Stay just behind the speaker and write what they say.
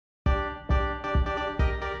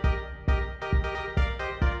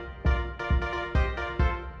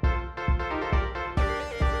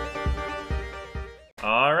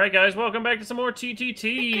Alright guys, welcome back to some more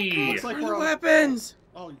TTT! Looks like Where are we're the on... weapons?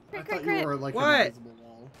 Oh, I Crit, thought crit, you were like What? an invisible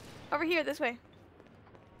wall. Over here, this way.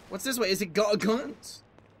 What's this way? Is it guns?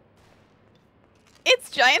 It's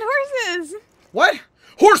giant horses! What?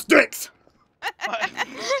 Horse dicks!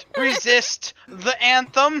 Resist the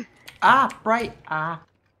anthem. Ah, right. Ah.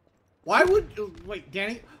 Why would... Wait,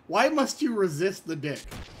 Danny, why must you resist the dick?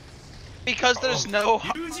 Because there's no...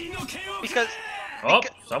 Because... Oh, Who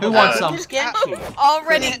someone wants died. some?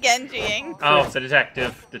 Already Genjiing. Oh, it's a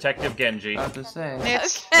detective. Detective Genji. I was to say.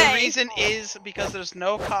 It's, Okay. The reason is because there's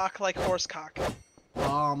no cock like horse cock.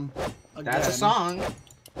 Again, That's a song.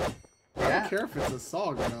 I don't care if it's a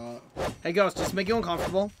song or not. Hey, Ghost, just make you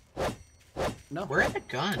uncomfortable. No. Where are the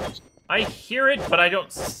guns? I hear it, but I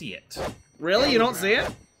don't see it. Really? You don't see it?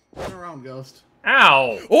 Turn around, Ghost.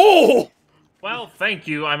 Ow! Oh! Well, thank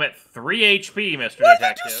you. I'm at 3 HP, Mr. Why did that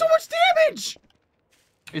Detective. do so much damage?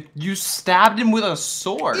 You stabbed him with a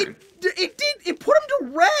sword. It did. It put him to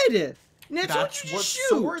red. Nets, what'd That's you what just shoot?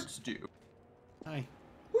 swords do. Hi.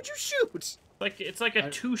 Who'd you shoot? It's like a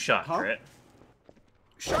two-shot Huh? crit.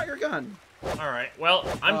 Shot your gun. Alright, well,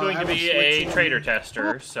 I'm going I to was be a switching- traitor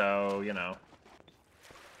tester, so, you know.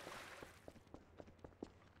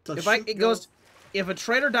 So If shoot it goes, if a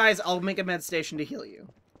traitor dies, I'll make a med station to heal you.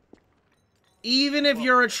 Even if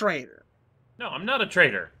you're a traitor. No, I'm not a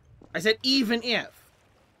traitor. I said even if.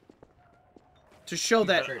 To show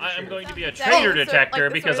that. But I am going to be a That traitor is the- detector like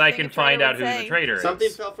the because sort I of thing can a find traitor out who would the say. traitor is. Something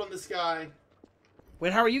fell from the sky.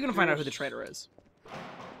 Wait, how are you gonna find out who the traitor is?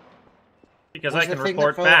 Because What's I can the thing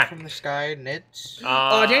report that fell back. from the sky? Nits?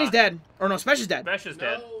 Oh, Danny's dead. Or no, Spesh is dead. Besh is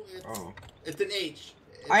dead. No, it's, Oh. it's an H.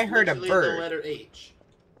 It's I heard a literally bird. The letter H.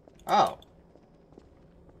 Oh.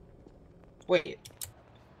 Wait.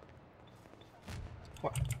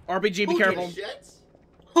 RPG, be Who careful. did it?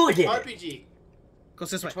 Who did it? RPG.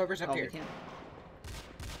 Goes this way. Which whoever's up Oh, we here. can't.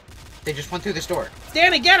 They just went through this door.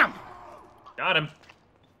 Danny, get him! Got him.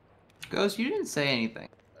 Ghost, you didn't say anything.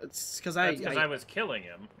 It's because That's because I was killing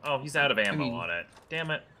him. Oh, he's out of ammo mean- on it. Damn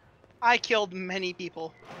it. I killed many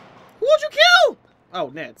people. Who'd you kill? Oh,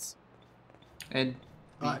 Nets. And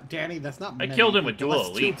Danny, that's not I many killed him with people, dual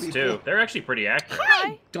that's two elites, people. too. They're actually pretty accurate.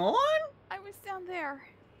 Hi. Dawn? I was down there.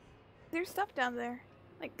 There's stuff down there.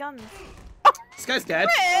 Like guns. This guy's dead.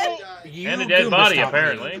 Red! You And a dead Goomba body, stopped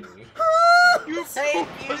apparently. me. You Thank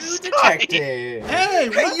you, Sky. detective. Hey, Hey,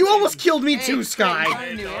 what? you almost killed me Hey, too, you're Sky.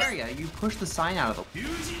 in a new area. You pushed the sign out of the.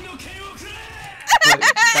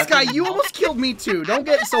 Sky, you almost killed me too. Don't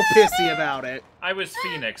get so pissy about it. I was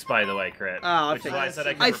Phoenix, by the way, Crit. Oh, which is why I said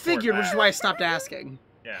I could I report figured, which is back. why I stopped asking.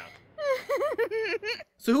 Yeah.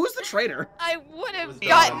 So who was the traitor? I would have was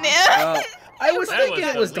gotten Dawn. it. I was That thinking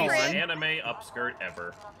was it was the least Dawn. anime upskirt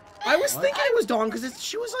ever. I was What? thinking it was Dawn because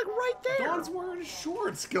she was like right there. Dawn's wearing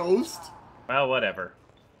shorts, Ghost. Well, whatever.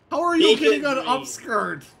 How are you He getting can an be.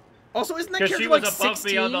 upskirt? Also, isn't that Because character she was like above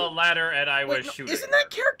 16? me on the ladder and I was Wait, no, shooting. isn't that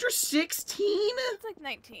character 16? It's like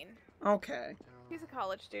 19. Okay. He's a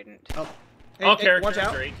college student. Hey, All hey, watch characters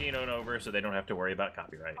out. are 18 and over, so they don't have to worry about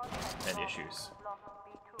copyright and issues.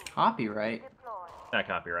 Copyright. Not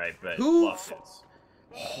copyright, but Who lawsuits.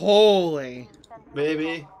 Holy.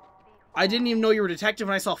 Baby. I didn't even know you were a detective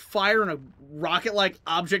and I saw fire and a rocket-like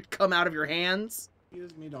object come out of your hands.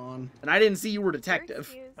 Excuse me, Dawn. And I didn't see you were a detective.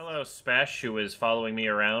 Excuse. Hello, Spesh, who is following me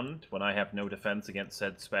around when I have no defense against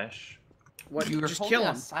said Spesh. What? You were Just holding kill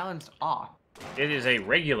a him. silenced op. It is a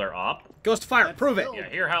regular op. Ghost fire, That's prove it. still- Yeah,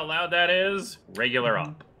 hear how loud that is? Regular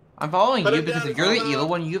op. I'm following Put you it because down, if you're the Mama. evil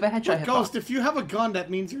one, you have a headshot But hit Ghost, box. if you have a gun,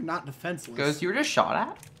 that means you're not defenseless. Ghost, you were just shot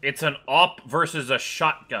at? It's an op versus a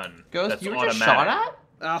shotgun. Ghost, that's you were automatic. just shot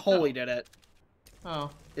at? Holy did it.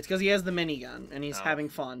 Oh. It's because he has the minigun and he's Oh. having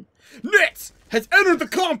fun. Nix has entered the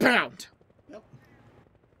compound! Yep.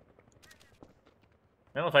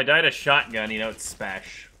 Well, if I died a shotgun, you know it's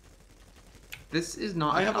Spesh. This is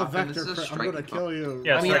not I an have a op, and vector. this is a I'm gonna striking kill you.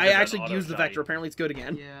 Yeah, I mean, Strike I is an actually auto used the shot. vector. Apparently it's good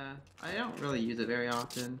again. Yeah, I don't really use it very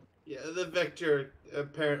often. Yeah, the vector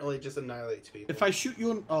apparently just annihilates people. If I shoot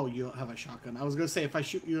you in... Oh, you don't have a shotgun. I was gonna say, if I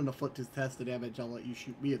shoot you in the foot to test the damage, I'll let you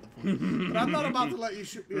shoot me in the foot. But I'm not about to let you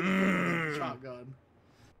shoot me in the foot with a shotgun.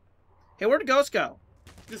 Hey, where'd Ghost go?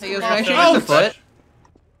 Just Hey, Ghost, about can I to- shoot you in the Oh, foot?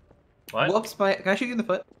 What? Whoops, can I shoot you in the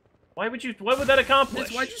foot? Why would you? What would that accomplish?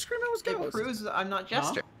 Nix, why'd you scream it was It Ghost? proves that I'm not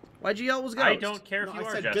Jester. Why'd you yell it was Ghost? I don't care if No, you I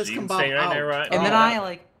are said Jesse. You can stay discombobulate right there, right? And then Oh. I,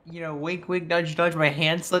 like, you know, wink, wink, nudge, nudge, my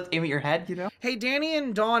hand slipped, aim at your head, you know? Hey, Danny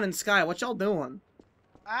and Dawn and Sky, what y'all doing?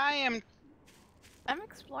 I am... I'm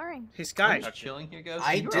exploring. Hey, Sky. I'm just chilling here, Ghost.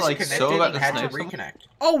 I You were, like, disconnected so about and to had to snipe someone. reconnect.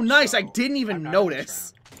 Oh, nice. I So, didn't even I'm not in this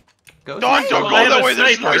notice. Ghost, Don't you go were, Well, I that have way, a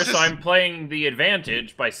there's sniper, noises. so I'm playing the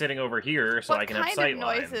advantage by sitting over here so What I can have kind sight of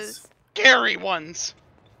lines. noises? scary ones.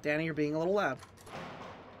 Danny, you're being a little loud.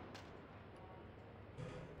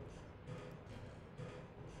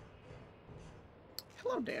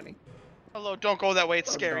 Hello, Danny. Hello, don't go that way. It's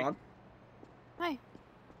Hello, scary. dog. Hi.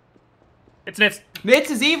 It's Nits. Nits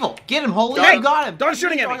is evil. Get him, holy. Hey, You got him. don't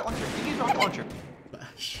shooting at me. Use rocket launcher.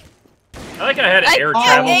 I like I had I air can't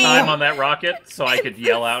travel aim. time on that rocket, so I could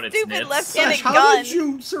yell out it's Stupid Nits. left-handed Sash, how gun. did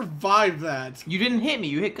you survive that? You didn't hit me.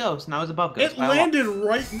 You hit Ghost, and I was above Ghost. It by a lot. landed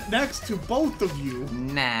right next to both of you.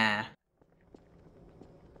 Nah.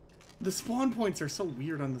 The spawn points are so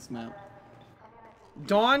weird on this map.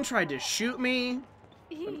 Dawn tried to shoot me.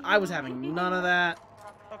 I was having none of that.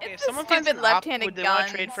 Okay, if It's the someone finds stupid an op, left-handed would they want to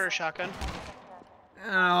guns. trade for a shotgun?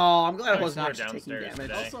 Oh, I'm glad I Nice wasn't work actually taking downstairs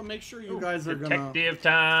damage. today. Also, make sure you guys are gonna. Detective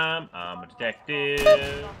time. I'm a detective.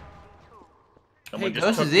 Someone Hey, just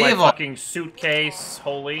Ghost took is my evil. fucking suitcase.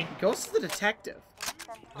 Holy. Ghost is the detective.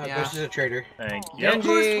 Yeah. Ghost is a traitor. Thank you. Genji.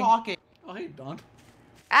 Who's talking? Oh, hey, Don.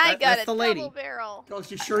 I That- got that's a the lady. double barrel. Ghost,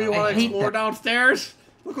 you sure you I want to hate explore that. downstairs?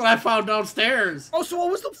 Look what I found downstairs. Oh, so what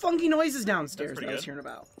was the funky noises downstairs That's that pretty I was good. hearing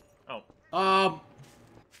about? Oh,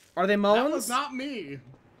 Are they That moans? was not me.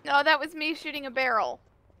 No, that was me shooting a barrel.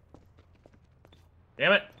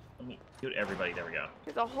 damn it. Let me shoot everybody. There we go.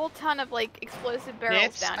 There's a whole ton of like explosive barrels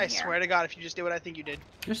Nits, down I here. swear to God, if you just did what I think you did.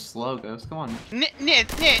 You're slow, Ghost. Come on.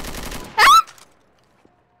 Nit.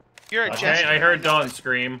 You're a Okay, jester. I heard Dawn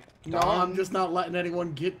scream. No, I'm just not letting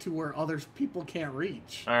anyone get to where other people can't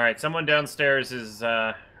reach. Alright, someone downstairs is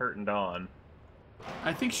hurting Dawn.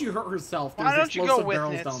 I think she hurt herself. Why There's don't you go explosive with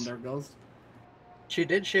barrels Nits? down there, Ghost. She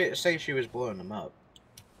did say she was blowing them up.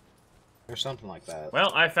 Or something like that.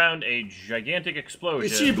 Well, I found a gigantic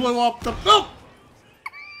explosion. She blew up the. Oh!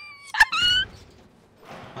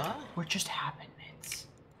 Huh? What just happened, Nits?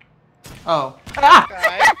 Oh. Ah!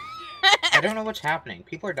 Guy. I don't know what's happening.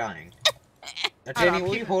 People are dying. Now, I don't Danny, know,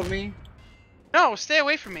 will you people- hold me? No, stay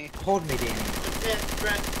away from me. Hold me, Danny. Yeah,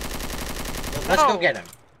 Brett. Let's go No. get him.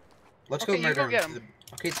 Let's Okay, go you murder go get him.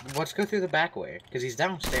 Okay, let's go through the back way, because he's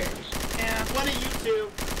downstairs. Yeah. One of you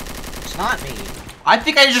two. It's not me. I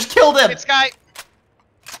think I just killed him! It's Guy.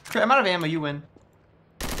 I'm out of ammo, you win.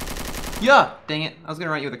 Yeah! Dang it. I was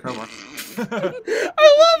gonna run you with a crowbar.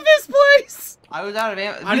 I love this place! I was out of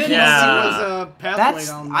ammo. I didn't Yeah. know there was a pathway That's-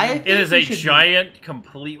 down there. I- It is we a should- giant,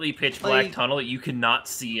 completely pitch black Like- tunnel that you cannot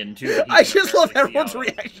see into. I just love everyone's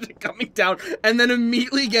reality. reaction to coming down and then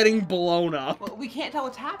immediately getting blown up. Well, we can't tell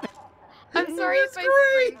what's happening. I'm sorry if That's I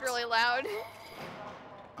great. screamed really loud.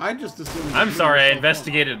 I just assumed. I'm sorry, I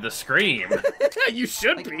investigated the scream. You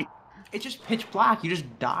should Like- be. It's just pitch black. You just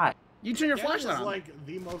die. You turn your Danny is flashlight on. like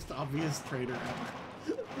the most obvious traitor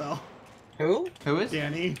ever. No, Who? Who is?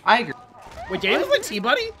 Danny. I agree. Wait, Danny was my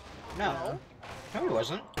T-buddy? No. No, he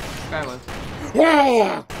wasn't. Guy was.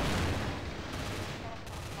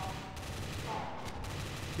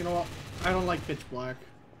 You know what? I don't like pitch black.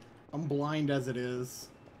 I'm blind as it is.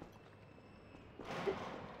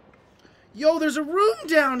 Yo, there's a room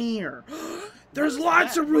down here. There's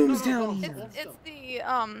lots of rooms down here. It's the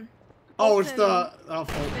Oh, it's the.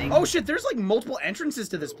 thing. Oh shit, there's like multiple entrances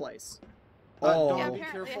to this place. Oh. Yeah, be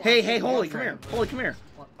apparently careful. Hey, hey, Holy, come here. Holy, come here.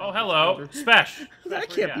 Oh, hello. Spesh. That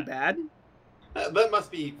can't be bad. That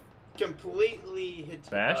must be completely hit.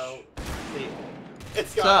 Bash? It's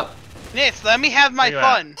What's got. up? Nits, let me have my Where you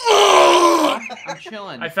at? fun. I'm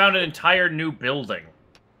chilling. I found an entire new building.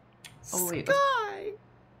 Oh wait. Sky.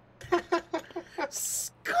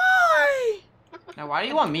 Sky. Now why do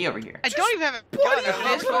you want me over here? I don't even have a Put gun. it I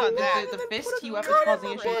on just want that. the then fist put a key weapon's gun causing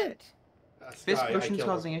over issues. it. Fist Sky, I pushing's killed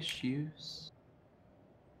him. causing issues.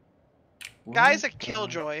 Guy's a What?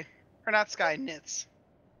 killjoy. Or not Sky, Nits.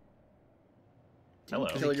 Hello.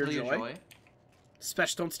 Does it Kill your joy.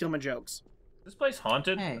 Special, don't steal my jokes. This place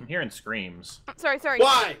haunted? Hey. I'm hearing screams. Sorry, sorry.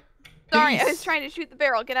 Why? Sorry, I Peace. was trying to shoot the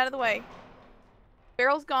barrel. Get out of the way.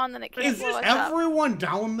 Barrel's gone, then it can't Is blow us up. everyone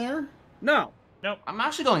down there? No. I'm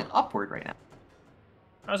actually going upward right now.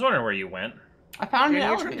 I was wondering where you went. I found Danny, an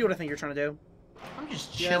you're trying to do elevator. what I think you're trying to do. I'm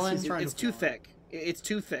just Yes, chilling. he's trying It's to too fly. thick. It's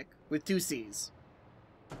too thick with two C's.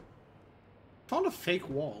 Found a fake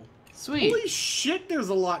wall. Sweet. Holy shit, there's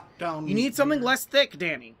a lot down. You need something here. less thick,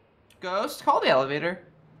 Danny. Ghost, call the elevator.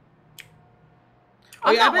 Oh,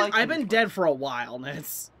 I'm yeah, not I've liking been this dead for a while, and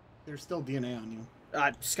it's There's still DNA on you.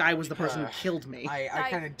 Sky was the person who killed me. I Guy,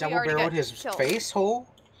 kind of we double already barreled got his killed. face hole.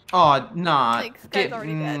 Oh, nah. Like, Sky's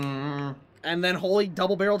already dead. And then Holy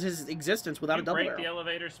double-barreled his existence without Can a you double break barrel. the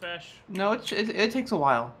elevator, Spesh? No, it takes a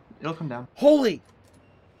while. It'll come down. Holy!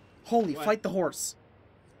 Holy, What? fight the horse.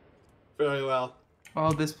 Very well.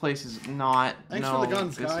 Oh, this place is not. Thanks no, for the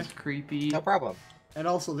guns, this guy. is creepy. No problem. And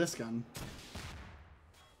also this gun.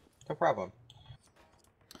 No problem.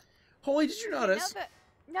 Holy, did you notice?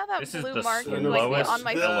 Now that This is blue the mark is slowest like on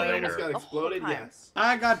my Bill screen elevator. almost got the whole exploded. time. Yes.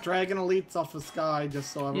 I got Dragon Elites off the sky,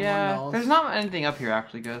 just so everyone Yeah, knows. there's not anything up here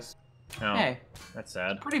actually, Ghost. No, Hey, that's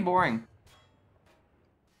sad. Is pretty boring.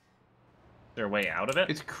 there a way out of it?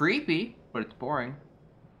 It's creepy, but it's boring.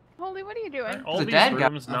 Holy, what are you doing? Aren't all It's a these dead guy.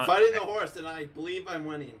 rooms I'm not... fighting the horse, and I believe I'm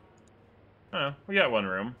winning. Oh, we got one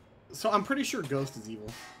room. So I'm pretty sure Ghost is evil.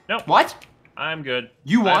 Nope, What? I'm good.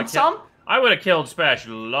 You I'd want have ki- some? I would have killed Spesh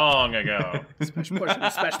long ago. Smash push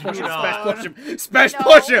him, smash push him, No. smash push him, smash No.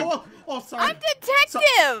 push him! Oh, sorry. I'm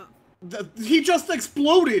detective! He just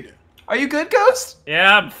exploded. Are you good, Ghost?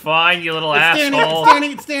 Yeah, I'm fine, you little It's Danny. asshole. It's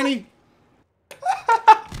Danny. It's Danny.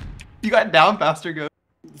 You got down faster, Ghost.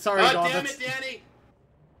 Sorry, God dog. damn that's- it, Danny!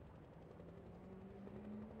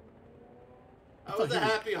 I was a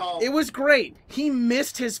happy haul. It was great. He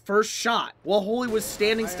missed his first shot while Holy was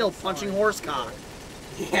standing still punching horsecock.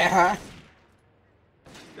 Yeah.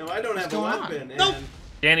 No, I don't have a going on? weapon. Nope. And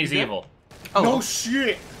Danny's evil. Oh, No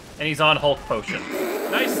shit. And he's on Hulk Potion.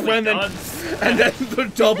 Nicely And then- done. And then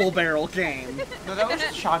the double barrel came. no, that was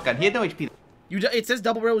a shotgun. He had no HP. It says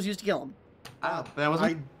double barrel was used to kill him. Ah, that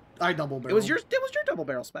wasn't. I double barrel. It was your double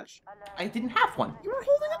barrel special. I didn't have one. You were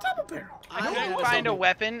holding a double barrel. I couldn't find a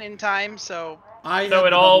weapon in time, so So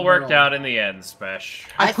it all worked out in the end, Spesh.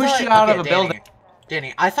 I pushed thought- you out okay, of a Danny, building.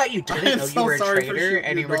 Danny, I thought you didn't I'm know so you were a sorry for traitor shooting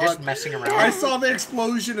and you, you were just dog. messing I around. saw the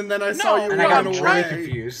explosion and then I saw you And I run got away. really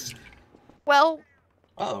confused. Well,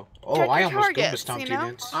 Oh, Check I your almost targets, stomped you you, know?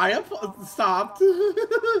 Vince. I have stopped.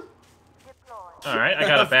 Alright, I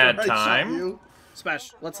got a bad After I shot time. you.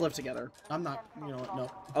 Spesh, let's live together. I'm not. You know what?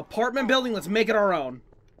 No. Apartment building, let's make it our own.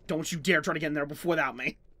 Don't you dare try to get in there without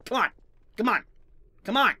me. Come on. Come on.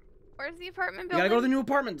 Come on. where's the apartment You building? gotta go to the new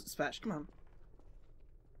apartment, Spesh. Come on.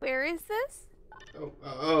 Where is this?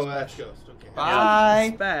 Oh, that's Ghost. Okay.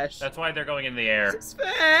 Bye. Spesh. That's why they're going in the air.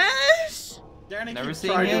 Spesh. Danny Never keeps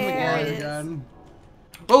seen trying him to again. fly again.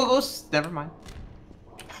 Oh, Ghost. Never mind.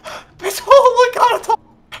 Oh my God!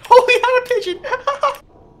 It's Holy had a pigeon.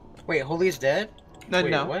 Wait, Holy's dead? No, Wait,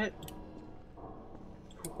 no. what?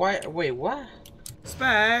 Why? Wait, what?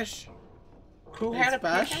 Spesh. Who Hey, had a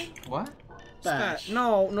Spash? pigeon? What? Bash.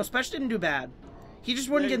 No, Spesh didn't do bad. He just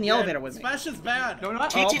wouldn't get in the elevator with me. Smash is bad. No,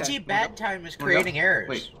 not. Oh, TTT okay. bad time is Wait, creating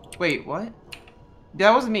errors. Wait, what?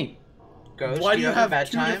 That wasn't me. Ghost, Why do you a have bad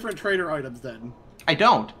two time? different trader items then? I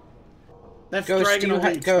don't. That's Ghost, Dragon do you ha-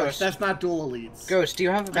 Elites. Ghost. That's not dual elites. Ghost, do you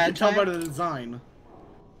have a I can bad tell by time? the design.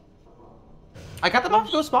 I got them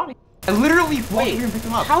off Ghost body. I literally walked Wait, here and picked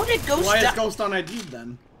them up. how did Ghost Why is die? Ghost on ID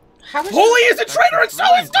then? How is Holy is a traitor and so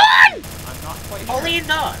is Dawn! I'm not quite sure. Holy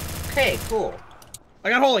not. Okay, cool. I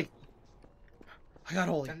got Holy. I got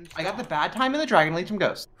Holy. Then I got the bad time in the Dragon Lead from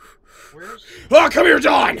Ghost. Where's Oh, come here,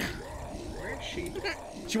 Dawn! where's she?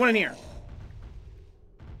 She went in here.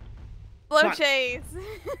 Blow Come on. chase.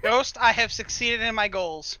 Ghost, I have succeeded in my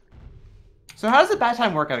goals. So how does the bad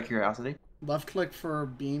time work out of curiosity? Left click for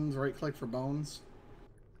beams, right click for bones.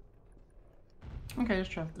 Okay,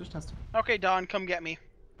 just try. Just test it. Okay, Dawn, come get me.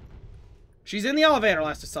 She's in the elevator,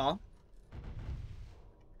 last I saw.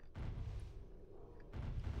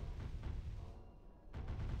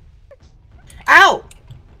 Ow!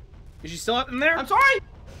 Is she still up in there? I'm sorry.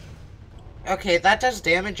 Okay, that does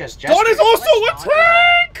damage as Jester. Dawn is also a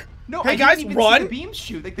tank! No, Hey, I guys, didn't even run! See the beams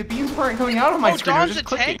shoot. Like the beams weren't coming out of my Oh, screen. I was Dawn's a just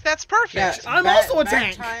clicking. tank? That's perfect. Yeah, I'm also a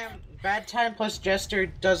bad tank. Bad time plus Jester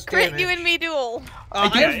does Crit damage. you and me duel. I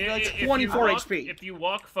Yeah, have like if you 24 walk- HP. If you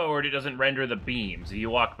walk forward, it doesn't render the beams. If you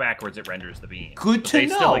walk backwards, it renders the beams. Good But to they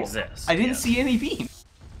know. still exist. I didn't yes. see any beams.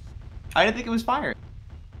 I didn't think it was fire.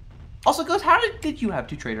 Also, Ghost, how did you have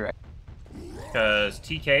two trader? Because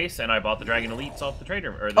T-Case and I bought the Dragon Elites off the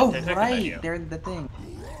trader or the Oh, detective right. menu. They're the thing.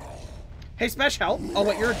 Hey, Spesh, help. Oh,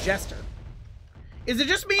 wait, you're a jester. Is it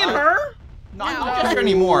just me and Oh. her? Not No. Jester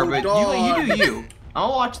anymore, but Dawn. you do you.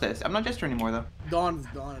 I'll watch this. I'm not Jester anymore though. Dawn's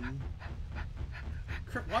done.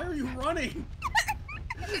 Why are you running?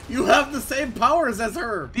 You have the same powers as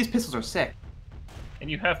her. These pistols are sick. And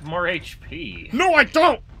you have more HP. No, I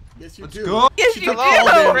don't! Yes, you Let's do. go. Yes, She you took do. all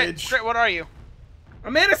Crit, damage. Crit, what are you?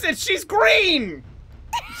 I'm innocent, she's green!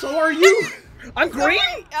 So are you. I'm green?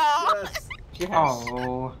 Oh. Yes. Yes.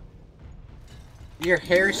 Oh. Your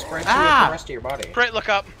hair spreads Ah! through the rest of your body. Crit, look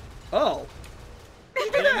up. Oh.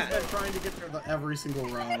 Look at Danny's that. been trying to get there every single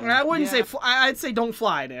round. I wouldn't Yeah. say I'd say don't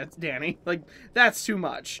fly, Danny. Like, that's too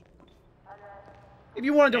much. If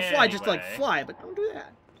you wanted to fly, just like Anyway. fly, but don't do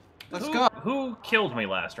that. Let's Who- go. Who killed me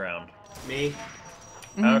last round? Me.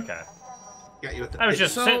 Mhm. Okay. Got you with the I was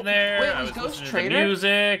just So- sitting there. Wait, I was was Ghost listening to Trader?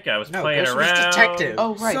 music. I was No, playing Ghost was around. detective.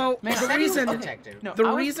 Oh right. So, Man, the I reason- was- Detective. No, The I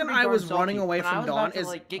was reason pretty I was darn running salty, away and I from was Dawn about to, is-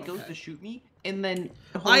 like get Ghost okay. to shoot me, and then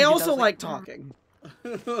I also was like talking.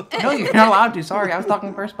 No, you're not allowed to. Sorry, I was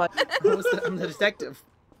talking first, but I'm the detective.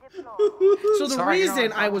 So the Sorry, you're not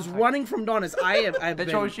reason allowed I to was talk. running from Dawn is I've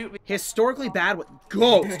bitch always been shoot me. historically bad with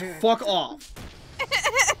Ghost. Fuck off.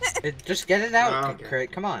 Just get it out, Oh, okay.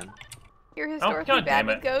 Crit. Come on. You're historically God bad damn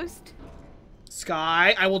with it. Ghost.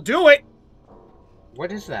 Sky, I will do it.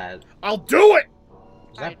 What is that? I'll do it.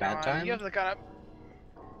 Is that bad time? You have the gun up.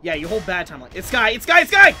 Yeah, you hold bad time like it's Sky. It's Sky.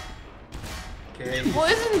 It's Sky. Okay. Well,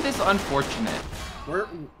 isn't this unfortunate?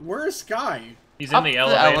 Where's Sky? He's Up in the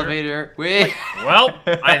elevator. Wait. Well,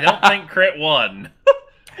 I don't think Crit won.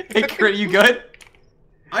 Hey, Crit, you good?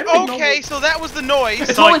 I don't know Okay, what so that was the noise.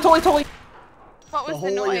 Totally. What the was the Holy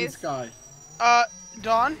and noise? Sky.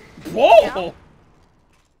 Dawn? Whoa.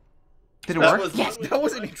 Did it That work? was- Yes. That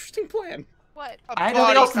was an interesting plan. What? A I had nothing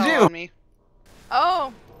body else to fell do. on me.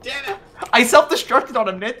 Oh, Damn it! I self-destructed on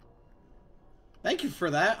him, Nick. Thank you for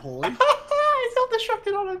that, Holy. I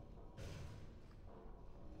self-destructed on him.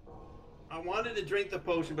 I wanted to drink the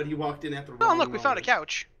potion, but he walked in at the wrong Oh, look, we found a moment.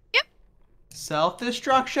 couch.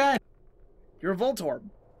 Self-destruction. You're a Voltorb.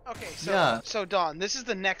 Okay, so Yeah. so Dawn, this is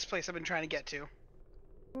the next place I've been trying to get to.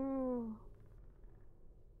 ooh.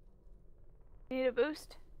 Need a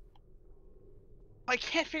boost? I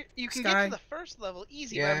can't figure. You can Sky? get to the first level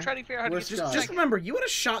easy, but Yeah. I'm trying to figure out how to Where's get to the Sky? Just second. remember, you had a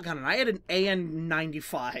shotgun and I had an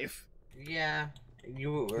AN-95. Yeah.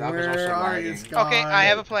 You. I was Where also are you, lagging. Sky? Okay, I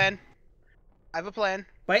have a plan. I have a plan.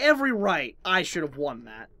 By every right, I should have won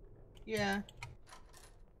that. Yeah.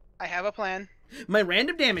 I have a plan. My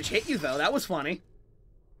random damage hit you though. That was funny.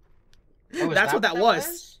 Oh, is That's what that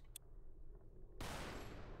was.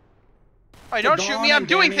 Alright, don't Dawn shoot me. I'm and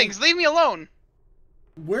doing Danny. things. Leave me alone.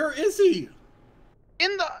 Where is he?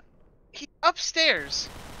 In the. He's upstairs.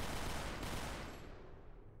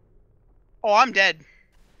 Oh, I'm dead.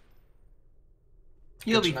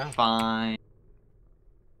 You'll Good be to know. fine.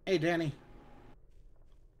 Hey, Danny.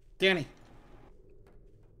 Danny.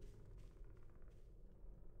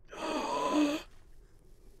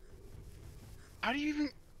 How do you even.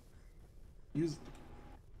 Use.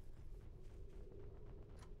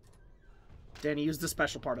 Danny, use the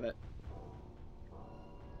special part of it.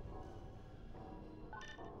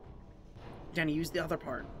 Danny, use the other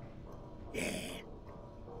part. Yeah.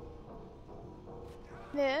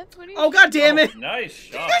 Niv, what are you Oh god damn it! Nice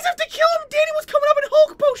You shot. guys have to kill him! Danny was coming up in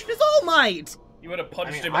Hulk potion his All Might! You would have punched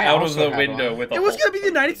I mean, him I out of also the have window one. with a It was Hulk gonna be the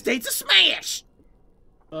United States of Smash!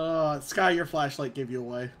 Sky, your flashlight gave you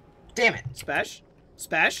away. Damn it. Spash?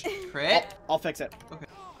 Spash? Crit. I'll fix it.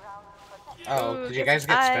 Oh, Ooh, did you guess guys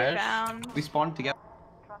get I special? found. We spawned together.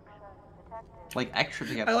 Like extra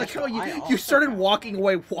together. I like how I you also started found- walking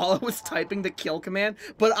away while I was typing the kill command,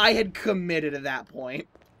 but I had committed at that point.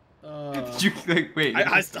 Did you like, wait?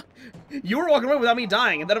 You were walking away without me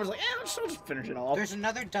dying, and then I was like, I'll just finish it off. There's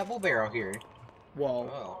another double barrel here. Whoa.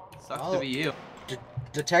 Oh. Sucks Oh, to be you.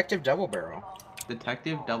 Detective double barrel.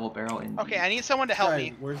 Detective double barrel in. Okay, I need someone to help Sky,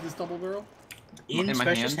 me. where's this double barrel? In my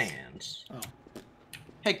Special's hands. hands.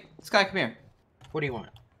 Hey, Sky, come here. What do you want?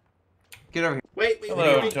 Get over here. Wait.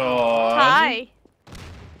 Hello, Dawn. Hi.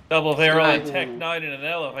 Double barrel Sky. and Tech 9 in an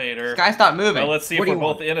elevator. Sky, stop moving. Well, let's see What if do we're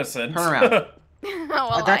you both innocent. Turn around. well,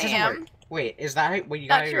 that I doesn't am. work. Wait, is that what you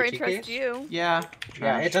got Not in sure your I T trust case? you. Yeah. Yeah,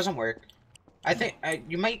 trash. it doesn't work. I think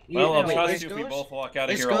you might. Well, I'll wait, trust is you if we Ghost- both walk out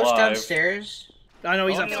of Is here Ghost alive. downstairs? I know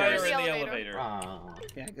he's Only upstairs. you're in the Elevator. elevator. Oh,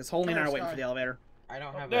 Yeah, because Holy and I are waiting for the elevator. I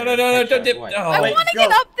don't have. No, a no, no, no, headshot. don't dip. What? Oh, I wait, want to go.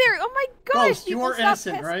 get up there. Oh my gosh, Ghost, you people are stop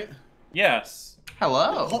innocent, pissing- right? yes.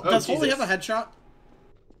 Hello. Does Holy Jesus. have a headshot?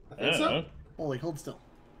 I think so. Holy, hold still.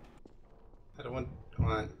 I don't want. Come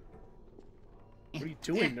on. What are you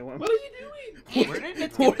doing to him? What are you doing? Where did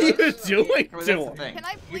it What are you get this? doing Well, to that's the him? thing. Can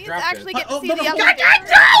I please dropped actually it. get to Oh, see no, the no, elevator?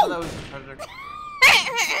 Oh, that was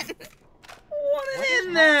What is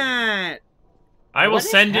in that? I will What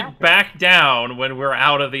is send it happening? back down when we're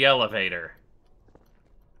out of the elevator.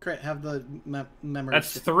 Crit, have the memory. That's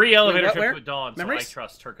stick 3 elevator what, trips where? with Dawn, so I Memories?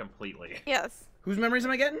 trust her completely. Yes. Whose memories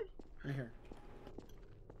am I getting? right here.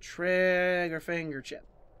 Trigger finger chip.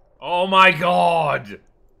 Oh my god!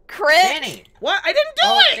 Crit. Danny. What? I didn't do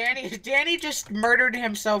Oh, it! Danny just murdered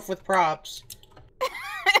himself with props.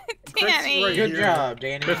 Danny. right Good here. job,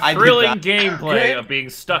 Danny. The I did thrilling that. gameplay Good- of being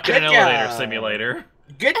stuck in an good elevator job. simulator.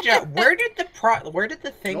 Good job. Where did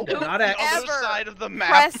the thing Nope, go? not The X. other Ever side of the map.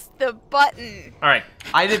 Press the button. Alright,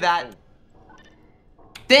 I did that.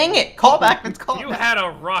 Dang it! Call back. Let's call you back. had a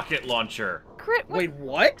rocket launcher. Crit. What? Wait,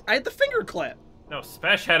 what? I had the finger clip. No,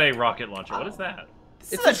 Spesh had a rocket launcher. What is that?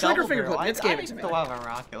 This It's is the a trigger double finger barrel. clip. It's I gave it to me. still have a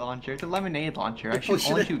rocket launcher. It's a lemonade launcher. I Oh, shoot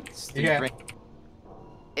only shit. shoot stupid Yeah. ring.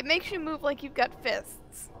 It makes you move like you've got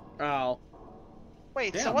fists. Oh.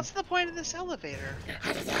 Wait, so Damn. what's the point of this elevator?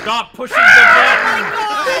 Stop pushing the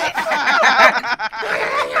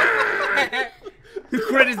button!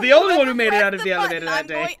 Crit is the only one who made it Press out of the elevator button.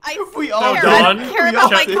 that day. We So all care, did. done. care We about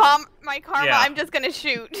all my did. my karma. Yeah. I'm just gonna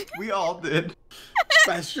shoot. We all did.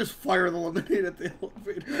 Let's just fire the lemonade at the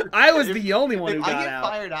elevator. I was the only one who If I got get out.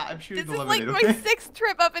 fired out, I'm shooting This the is like lemonade. my 6th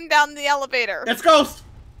trip up and down the elevator. It's Ghost!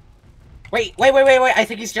 Wait! I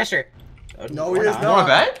think he's Jester. No, or he is You want not. to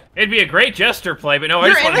bet? It'd be a great jester play, but no, I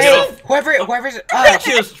You're just want to innocent. get off. Whoever's I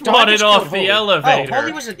just Dawn wanted just off killed the Holy. elevator. Oh,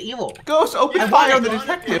 Holy was an evil. Ghost, open fire on the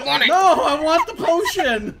detective. No, I want the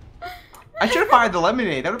potion! I should have fired the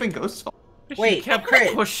lemonade. That would have been Ghost's fault. Wait, She kept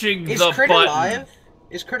Crit. pushing Is the Crit button. alive?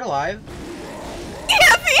 Is Crit alive?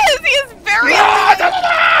 Yes, he is. He is very alive.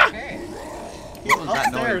 Okay. What was that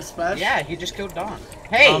Upstairs, noise? Special. Yeah, he just killed Dawn.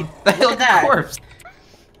 Hey, The look at that. corpse.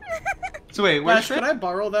 So wait, where's Flash, can I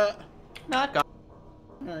borrow that? Not God.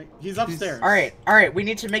 Alright, he's upstairs. All right. We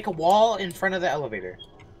need to make a wall in front of the elevator.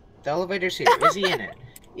 The elevator's here. Is he in it?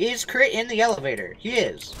 Is Crit in the elevator? He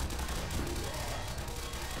is.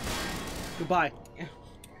 Goodbye.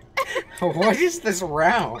 What is this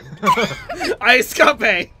round? I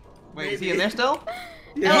escape. Wait, is he in there still?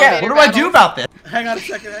 Yeah. What do I do about this? Hang on a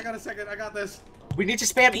second, I got this. We need to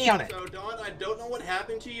spam E on it. So, Dawn, I don't know what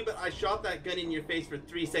happened to you, but I shot that gun in your face for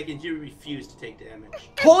 3 seconds. You refused to take damage.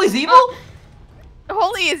 Holy's evil?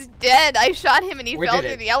 Holy is dead. I shot him and he We fell did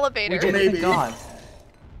through it. the elevator. We did it. Maybe. God.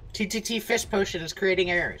 TTT Fist Potion is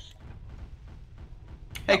creating errors.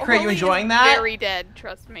 Hey, Crit, you Holy is enjoying that? Very dead.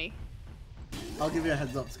 Trust me. I'll give you a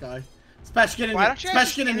heads up, Sky. Special, get in Why here. don't you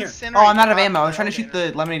Special, get in here. incinerate Oh, I'm out of the ammo. I'm trying to shoot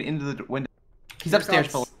elevator? the lemonade into the window. He's Here upstairs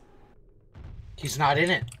comes. fully. He's not in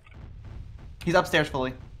it. He's upstairs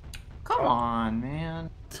fully. Come on, man.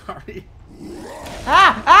 Sorry.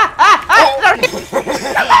 Ah!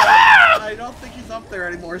 I don't think he's up there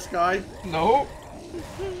anymore, Sky. No.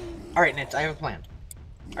 All right, Nitz, I have a plan.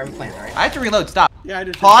 All right? I have to reload. Stop. Yeah, I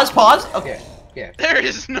did. Pause. Pause. Okay. Yeah. There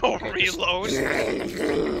is no reload.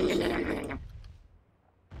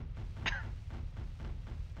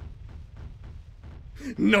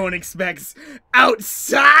 No one expects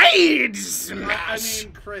outside I smash.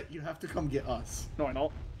 mean, Crit, you have to come get us. No, I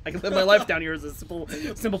don't. I can live my life down here as a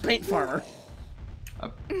simple paint farmer.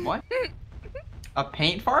 What? A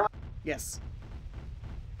paint farm? Yes.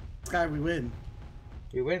 Sky, we win.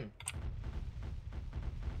 We win.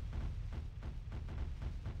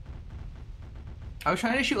 I was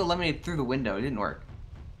trying to shoot a lemonade through the window. It didn't work.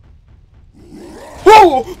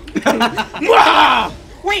 Whoa! Ah!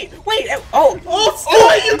 Wait. Oh, Oh,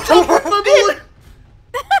 Sky, you jumped off my bullet!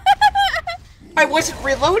 I wasn't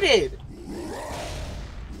reloaded.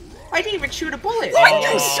 I didn't even shoot a bullet. Why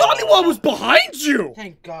you shot me while I was behind you?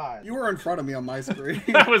 Thank God. You were in front of me on my screen.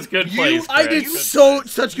 That was good plays. I Crit. did Good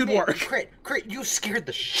such good work. Crit, you scared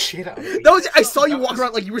the shit out of me. That was I saw you walking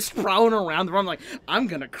around like you were sprawling around the room. I'm like, I'm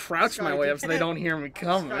gonna crouch Sky, my way did up so they don't hear me Sky,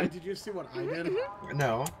 coming. did you see what I did?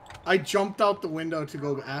 No. I jumped out the window to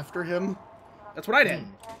go after him, That's what I did.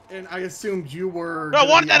 and I assumed you were No,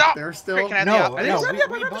 gonna one be that up up. there still. Crit, can I have No, the op- I didn't no, grab we, you up,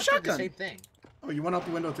 I we grabbed the both did the shotgun. same thing. Oh, you went out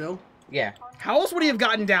the window too? Yeah. How else would he have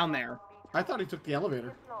gotten down there? I thought he took the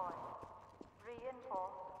elevator.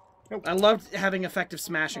 I loved having effective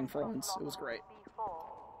smashing for once. It was great.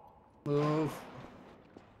 Move.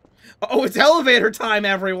 Oh, it's elevator time,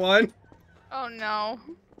 everyone! Oh no.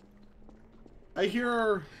 I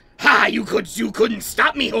hear. Ha! You couldn't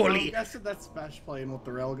stop me, I'm Holy! guessing that's Smash playing with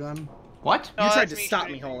the railgun. What? No, You tried that's to me stop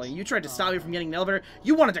shooting me, Holy. things. You tried to stop me from getting in the elevator.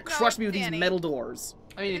 You wanted to crush me with these Danny. metal doors.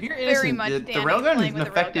 I mean, if you're Very innocent, much the Danny railgun is playing an with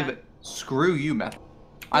the effective railgun. screw you method.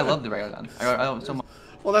 I love the railgun. I love it so much.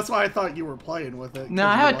 Well, that's why I thought you were playing with it. No, 'cause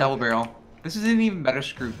I you have a like double it. barrel. This is an even better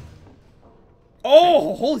screw.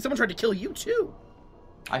 Oh, Holy! Someone tried to kill you too.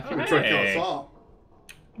 I figured. Hey. Kill us all.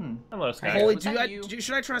 Hello, Sky. Holy, was that you?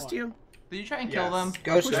 should I trust you? Did you try and kill them?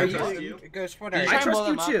 Ghost, Which are one you? is you? Ghost, what Did are you you? I try and trust blow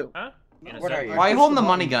you them up? too. Huh? What are you? Why are you pushed holding the the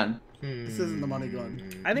money button. gun? This isn't the money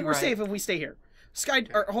gun. I think we're Right. safe if we stay here. Sky,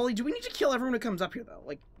 or Holy, do we need to kill everyone who comes up here though?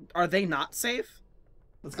 Like, are they not safe?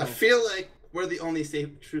 Let's go. I feel like we're the only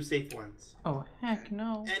true safe ones. Oh heck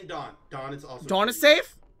no. And Dawn. Dawn is also. Dawn is true.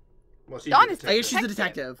 safe? Well, she's Dawn the is I guess detective. she's the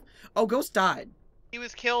detective. Oh, Ghost died. He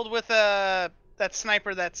was killed with that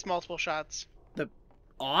sniper that's multiple shots.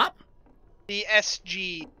 Op? The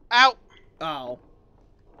SG. Out. Oh.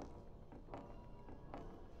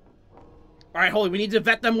 Alright, Holy, we need to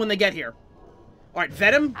vet them when they get here. Alright,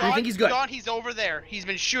 vet him. Do we think he's good? Dawn, he's over there. He's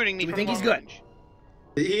been shooting me Do we from think he's long good? range.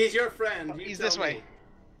 He's your friend. You He's tell this way.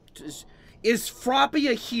 me. Is Froppy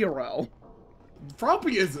a hero?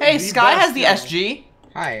 Froppy is. Hey, the Sky best has the hero. SG.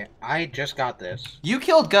 Hi, I just got this. You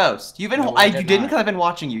killed Ghost. You've been. No, I you did didn't not. because I've been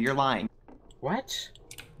watching you. You're lying. What?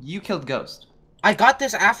 You killed Ghost. I got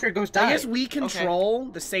this after Ghost died. I guess we control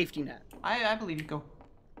the safety net. I believe you. Go.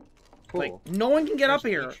 Cool. Like, no one can get There's up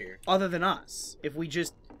here beach here. other than us. If we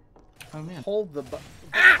just Oh man. hold the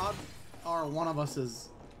Or one of us is.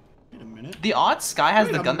 Wait a minute. The odds Sky has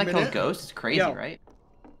Wait the a gun that killed minute. Ghost is crazy, Yo. right?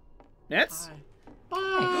 Nets?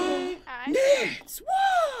 Bye. Hi. Nets!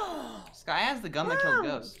 Whoa! Sky has the gun that killed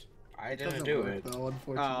Ghost. I didn't Doesn't do work, it. though,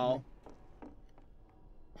 unfortunately. Oh.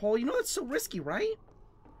 Well, you know that's so risky, right?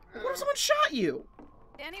 Like, what if someone shot you?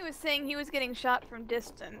 Danny was saying he was getting shot from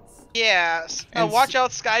distance. Yeah. And Watch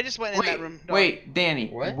out, Sky just went in Wait, that room. Dog. wait, Danny.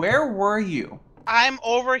 What? Where were you? I'm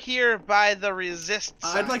over here by the resist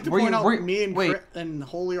I'd like to Were point you- out were- me and wait. Crit and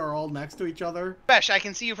Holy are all next to each other. Besh, I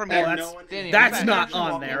can see you from Oh, here. that's- Danny, that's where- not where-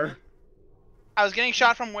 on there. I was getting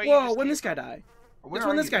shot from where you Whoa, just when came this guy from. died? Where That's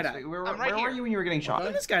when are this you? guy died. Where I'm right were here. you when you were getting shot?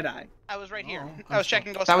 When this guy died? I was right here. Oh, I was I'm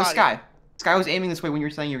checking Ghost That was body. Sky. Sky was aiming this way when you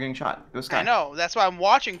were saying you were getting shot. It was Sky. I know. That's why I'm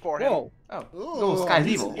watching for him. Whoa. Oh. Ooh, Oh, Sky's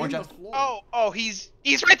he's evil. Or in the just. floor. Oh, he's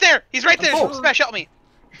right there. He's right there. Oh. Smash, help me.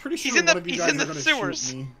 Pretty sure he's in the- one of you he's guys in are the gonna sewers.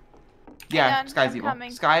 shoot me. Yeah, Hang on, Sky's I'm evil.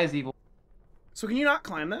 coming. Sky is evil. So can you not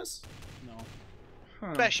climb this? No.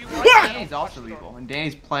 Huh. Besh, you watch Danny's also evil, and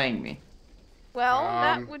Danny's playing me. Well,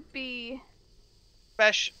 that Um, would be.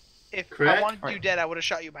 Besh, if I Correct? wanted you Alright. dead, I would have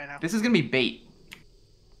shot you by now. This is gonna be bait.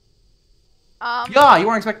 Yeah. You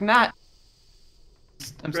weren't expecting that.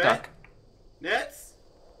 I'm Brett? stuck. Nets?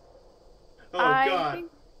 Oh I god.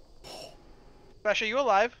 think Besh, are you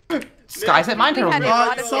alive? Sky set mine We turtles had in a here.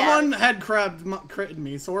 lot of Someone had critted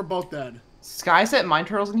me, so we're both dead. Sky set mine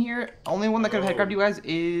turtles in here. Only one that could have head Oh. grabbed you guys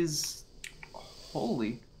is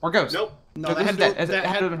Holy or Ghost. Nope. No, So that, this had is to, dead. It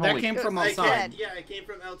had to have been that Holy. came from I outside. came- yeah, it came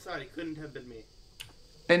from outside. It couldn't have been me.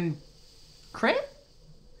 Then Crit?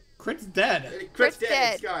 Crit's dead. Crit's Crit's dead.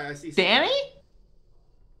 dead. Sky, I see. Danny?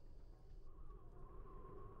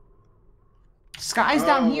 Sky's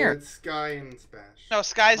down here. It's Sky and Spash. No,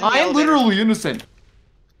 Sky's in the I am elevator. literally innocent.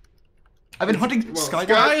 I've been hunting well, Sky.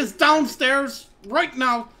 Guy is downstairs right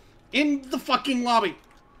now in the fucking lobby.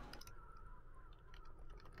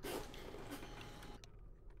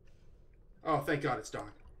 Oh, thank God it's Dawn.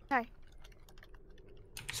 Hi.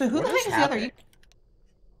 So who What the heck is is the other? happening?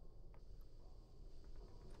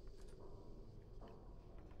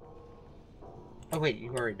 Oh wait, you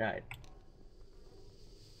already died.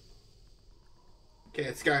 Okay,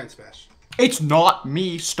 it's Sky and Spash. It's not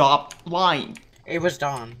me. Stop lying. It was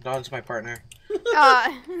Dawn. Dawn's my partner.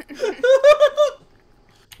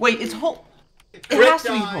 Wait, it's Holy. It Crit has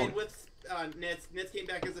to be died Holy. with Nets. Nets came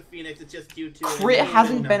back as a Phoenix. It's just Q2. Crit and-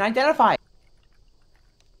 hasn't no. been identified.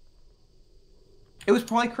 It was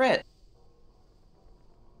probably Crit.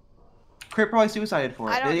 Crit probably suicided for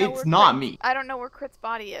it. I don't know It's where not Crit- me. I don't know where Crit's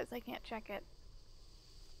body is. I can't check it.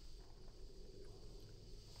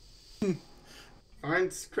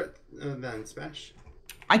 Find Crit, then Spash.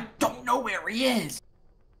 I don't know where he is.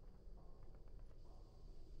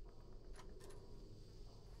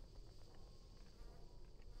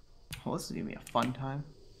 Well, this is gonna be a fun time.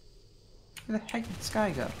 Where the heck did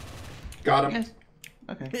Sky go? Got him. Yes.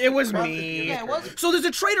 Okay. It was Probably- me. Yeah, it was. So there's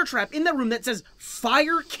a traitor trap in that room that says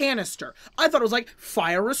fire canister. I thought it was like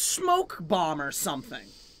fire a smoke bomb or something.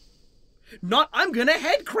 Not I'm gonna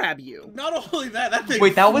head crab you. Not only that, that thing.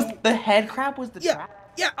 Wait, that was the head crab was the Yeah,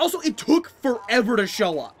 trap? yeah. Also, it took forever to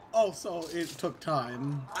show up. Oh, so it took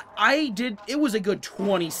time. I did. It was a good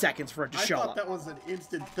 20 seconds for it to I show thought up. that was an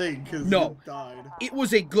instant thing because No. it died. It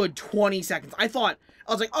was a good 20 seconds. I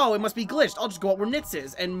was like, oh, it must be glitched. I'll just go out where Nitz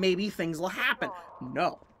is, and maybe things will happen.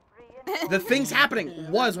 No. The things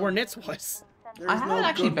happening was where Nitz was. There's I haven't no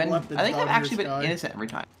actually good been. weapons I think down I've here, actually been Sky. innocent every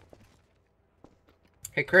time.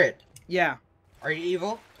 Hey, Crit. Yeah. Are you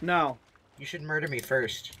evil? No. You should murder me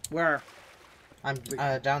first. Where? I'm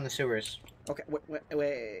down the sewers. Okay,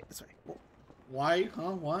 wait. This way. Why?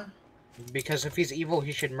 Huh? Why? Because if he's evil,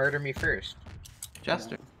 he should murder me first.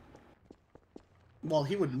 Jester. Well,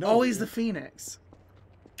 he would know. Always the Phoenix.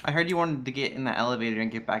 I heard you wanted to get in the elevator and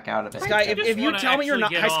get back out of it. Sky, I if just you wanna tell me you're actually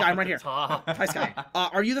not. get Hi, off Sky, I'm at right the here. top. Hi, Sky.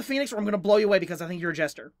 Are you the Phoenix, or I'm gonna blow you away because I think you're a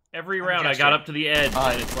jester? Every I'm a round I jester. got up to the edge,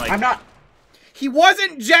 and it's like, I'm not. He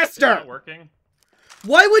wasn't it's Jester! not working.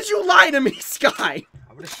 Why would you lie to me, Sky?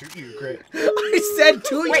 I'm gonna shoot you, Crit. I said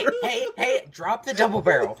to Wait, your... hey, drop the double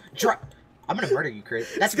barrel. Drop. I'm gonna murder you, Crit.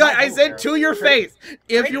 That's Sky, not I double said barrel. to your Crit. face,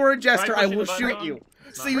 if Crit, you're a jester, I pushing will the button shoot on? you.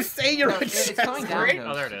 It's So not you right. say you're a It's coming jester. down.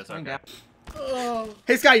 Oh, there it is, It's coming okay. down. Oh.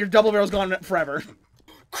 Hey, Sky, your double barrel's gone forever.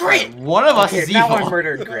 Crit. One of us Okay, is now evil. I'm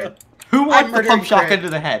murdered, Crit. Who wants to murdering pump shotgun Crit. to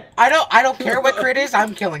the head? I don't care what crit is.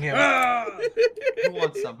 I'm killing him. Who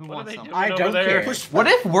wants some? Who What are wants they some? doing I over don't there? care. What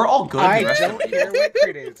if we're all good? I the rest of don't the week? care what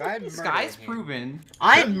crit is. I'm This murdering guy's him. proven.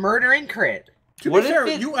 I'm murdering crit. To What be if fair,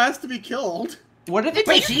 it- you asked to be killed. What if it's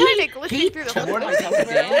Wait, You're he kinda glitching through the took whole What my if double it's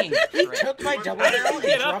barrel. Danny? He took my double How did you barrel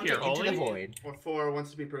get and up dropped here, it into the Holy? void. Or 4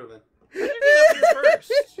 wants to be proven. How did you get up here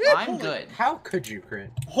first? I'm good. How could you crit?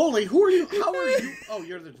 Holy, who are you? How are you? Oh,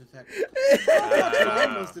 you're the detective. I thought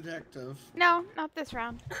John was detective. No, not this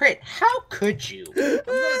round. Crit, how could you? I'm gonna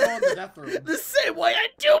go in the death room. The same way I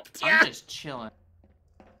duped ya! I'm just chilling.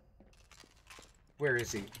 Where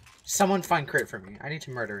is he? Someone find crit for me. I need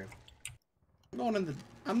to murder him.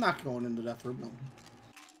 I'm not going in the death room. No.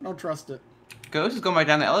 I don't trust it. Ghost is going back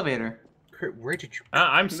down the elevator. Crit, where did you?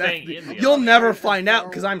 I'm staying in the You'll elevator. never find out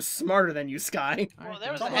because I'm smarter than you, Sky. Well,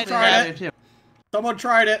 there was a Someone head tried grab. it. Someone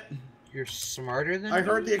tried it. You're smarter than I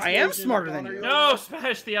heard the me? explosion. I am smarter than Dawn, are you. No,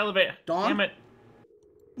 smash the elevator. Dawn? Damn it.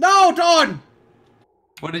 No, Dawn!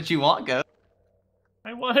 What did you want, Ghost?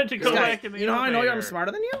 I wanted to go Sky, back in the you know how I know I'm elevator.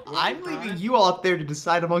 smarter than you? I'm leaving you all up there to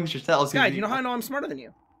decide amongst yourselves. Sky, do you know how I know I'm smarter than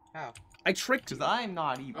you? How? I tricked you. Because I'm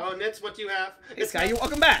not evil. Oh, Nitz, what do you have? Hey, Sky, you're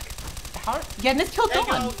welcome back. How? Yeah, Nitz killed There you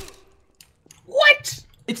Dawn. go. What?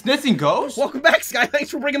 It's Nitz and Ghost? Welcome back, Sky.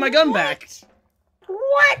 Thanks for bringing my gun back.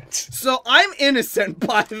 What? So I'm innocent,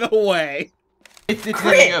 by the way. It's Nitz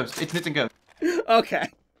Crit. and Ghost. It's Nitz and Ghost. Okay.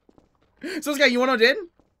 So, Sky, you want to know what I did?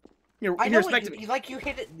 You're I know respecting me. like you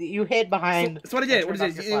hid it. You hid behind. So what I did? and What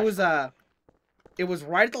turned is off it? your It was flashlight. it was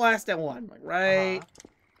right at the last at one, like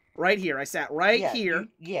right here. I sat right Yeah, here,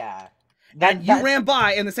 Yeah. and you ran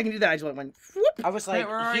by, and the second you did that, I just went whoop. I was like,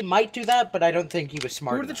 Where are he you? might do that, but I don't think he was Who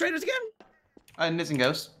smart. were the enough. traitors again? Nitz and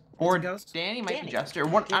Ghost. Or and Ghost? Danny might Danny. be Jester.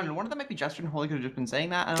 One, I don't know, one of them might be Jester and Holy could have just been saying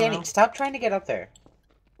that. I don't Danny, know. stop trying to get up there.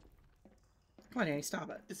 Come on, Danny, stop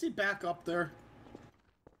it. Is he back up there?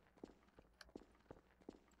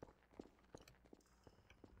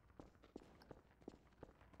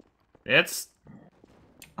 It's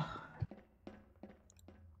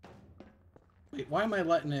Wait, why am I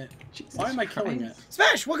letting it? Jesus Why am I killing it? Christ.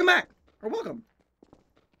 Spash, welcome back or welcome.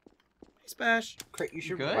 Hey, Spash. Crit, you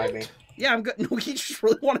should Good? revive me. Yeah, I'm good. No, he just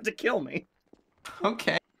really wanted to kill me.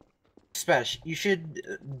 Okay. Spash, you should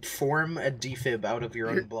form a defib out of your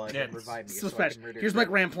own blood Yeah, and revive me. So, I Spash, can murder here's my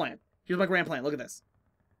Crit. grand plan. Here's my grand plan. Look at this.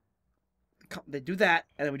 They do that,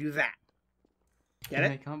 and then we do that. Get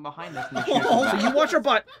They it? come behind us and they shoot us in Oh, the so back. you watch our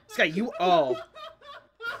butt. Sky, you. Oh.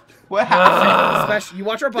 What happened? Spash, you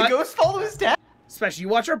watch our The butt. Ghost fall to his death? Spash, you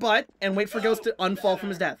watch our butt and wait for Ghost to unfall from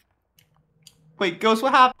his death. Wait, Ghost,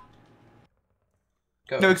 what happened?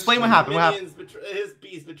 Go. No, explain what happened. What happened? His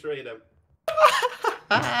bees betrayed him.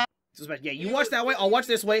 So, Spash, yeah, you watch that way. I'll watch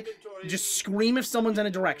this way. Just scream if someone's in a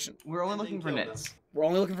direction. We're only looking for nits. We're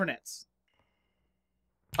only looking for nits.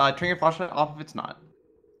 Turn your flashlight off if it's not.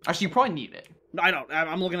 Actually, you probably need it. No, I don't.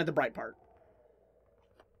 I'm looking at the bright part.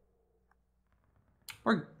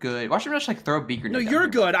 We're good. Why should we just like throw a beaker? No, down you're here?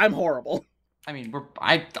 good. I'm horrible. I mean,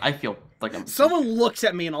 I feel like I'm. Someone looks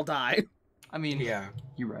at me and I'll die. I mean, Yeah.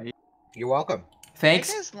 you're right. You're welcome. Thanks,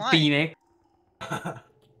 That guy's lying. Phoenix.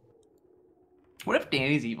 What if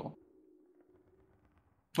Danny's evil?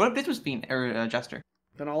 What if this was Phoenix or Jester?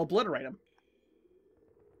 Then I'll obliterate him.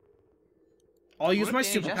 I'll use if my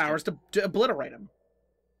Danny superpowers to obliterate him.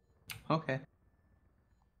 Okay.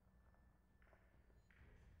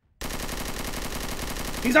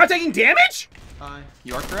 He's not taking damage?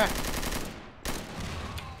 You are correct.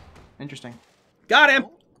 Interesting. Got him.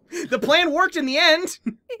 The plan worked in the end.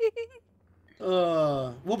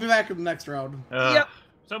 We'll be back in the next round. Yep.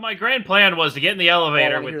 So my grand plan was to get in the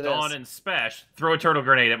elevator wanna hear with this. Dawn and Spash, throw a turtle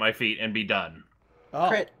grenade at my feet, and be done. Oh,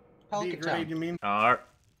 Crit. Be Pelican grenade, Town. you mean?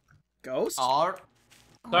 Ghost?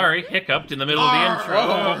 Sorry, hiccuped in the middle of the intro.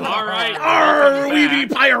 Oh. All right. Arr, welcome we back.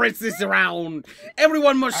 be pirates this round.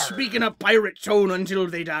 Everyone must speak in a pirate tone until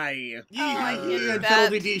they die. I can't do and that.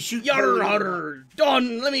 penalty D, shoot Yarr, Curly. harr.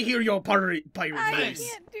 Dawn, let me hear your pirate I voice.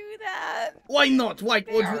 can't do that. Why not?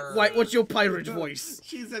 What's your pirate voice?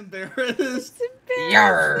 She's embarrassed. It's embarrassing.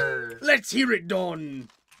 Yarr. Let's hear it, Dawn.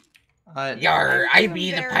 Yarr, I It's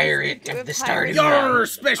be the embarrassing pirate to of a the pirate. starting Yarr, round.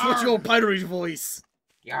 Spesh, what's your pirate voice?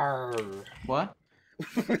 Yarr. What?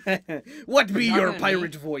 What be You're your talking to me?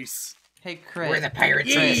 pirate voice? Hey, Chris. We're the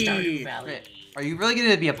pirates of the Yee. Stardew Valley. Are you really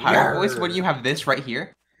gonna be a pirate Yarr. voice when you have this right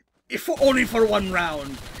here? If only for one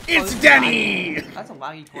round. It's this is Danny! That's a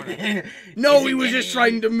laggy corner. No, Is he it was just Danny?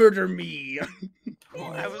 trying to murder me. I was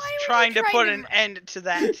Why were trying you to put trying an end to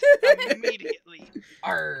that immediately.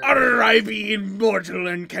 Arr. Arr, I be immortal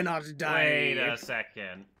and cannot die. Wait a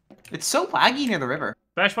second. It's so laggy near the river.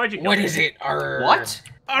 Spash, why'd you kill What me? is it? Arr. What?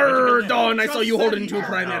 Arr, Dawn, I Just saw you said holding he two had.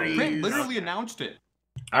 primaries. Crit literally announced it.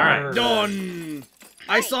 All right. Dawn,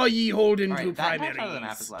 I saw ye holding two Alright, that patch out of the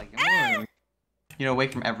map primaries. is like, you know, away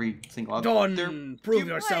from every single other. Dawn, prove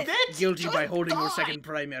yourself What? guilty by holding your second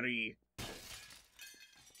primary.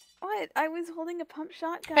 What? I was holding a pump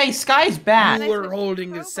shotgun. Hey, Sky's back. and I You were switched to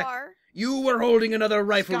holding a sec- crowbar. You were holding another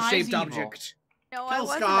rifle-shaped evil. object. No, I Tell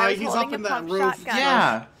wasn't. Sky, I was he's up holding in a that pump roof. shotgun.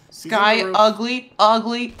 Yeah. on the Sky, roof. ugly,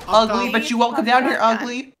 ugly, Up ugly, top. but you won't come down here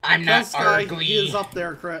ugly. I'm Tell not Sky ugly. he is up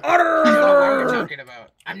there, Crit. I don't know what you're Arr! talking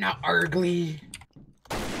about. I'm not ugly.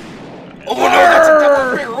 Oh no, that's a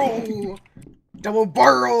double barrel! Double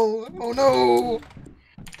barrel! Oh no!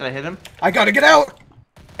 Did I hit him? I gotta get out!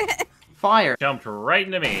 Fire. Jumped right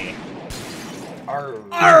into me. Arr.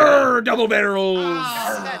 Arr, double barrels.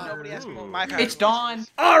 After that, nobody has my power. It's Dawn.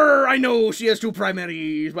 Arr, I know she has two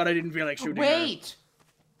primaries, but I didn't feel like shooting her. Wait.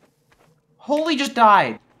 Holy just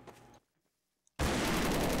died.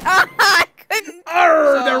 I couldn't.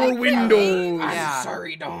 Arr, there So- were windows. I'm Yeah.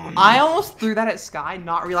 sorry, Dawn. I almost threw that at Sky,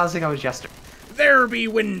 not realizing I was Jester. There be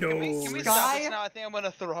Can windows. we stop Sky? this now? I think I'm gonna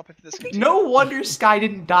throw up if this continues. No wonder Sky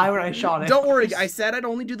didn't die when I shot him. Don't worry, I said I'd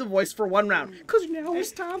only do the voice for one round. Cause now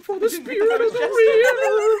it's time for the spirit I of was the just-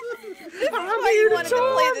 river. I'm why here you to wanted to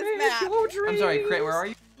play this torment map. your I'm sorry, Crit, dreams. where are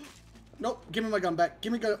you? Nope, give me my gun back.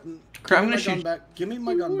 Give me gun. Crit, I'm give me gonna my shoot gun you. back. Give me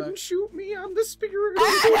my You gun back. wouldn't shoot me, I'm the spirit of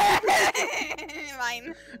the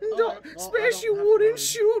Mine. No, Alright, well, Space, I you don't have wouldn't to-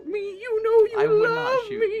 shoot me. You know you I would love not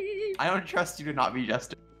shoot. me. I don't trust you to not be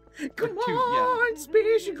Jester. Come two, yeah. on,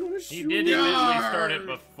 Space, you're gonna He shoot did me. initially start it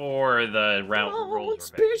before the round Come on, rolls were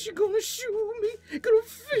Space, you're gonna shoot me. Gonna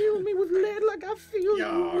fill me with lead like I feel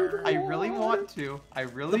you with I really water. want to. I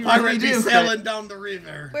The really, really pirate be do. Crit. sailing down the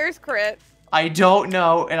river. Where's Crit? I don't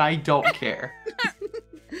know, and I don't care.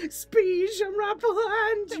 Space, I'm right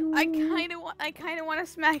behind you. I kind of want to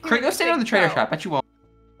smack him. Crit, in go the stand on the big trader toe. trap. Bet you won't.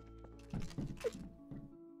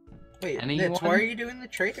 Wait, Anyone? Nitz, why are you doing the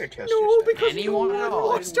traitor tester No, stuff? because Anyone no at one all?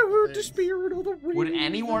 wants to hurt the spirit of the river. Would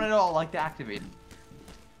anyone at all like to activate?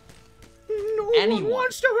 No anyone? one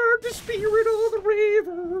wants to hurt the spirit of the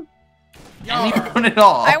river. Anyone at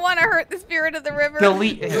all? I want to hurt the spirit of the river.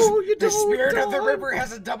 Delete him. No, you The don't. spirit of the Dawn. river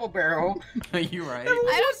has a double barrel. You right? Everyone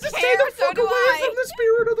I wants don't to care, stay the so fuck do away I. from the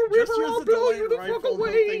spirit of the river. Just use I'll the blow delayed you the fuck rifle. They'll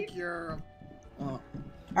away. think you're.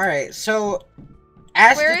 Alright, so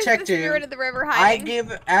as Where is the spirit detective, of the river hiding?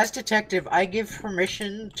 I give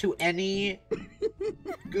permission to any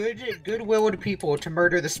good-willed people to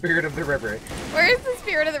murder the spirit of the river. Where is the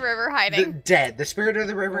spirit of the river hiding? Dead. The spirit of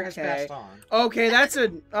the river has Okay. passed on. Okay, that's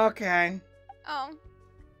a okay. Oh,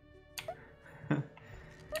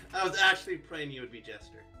 I was actually praying you would be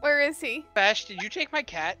Jester. where is he? Bash, did you take my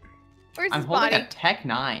cat? Where's I'm his holding body? a Tech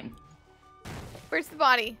 9. Where's the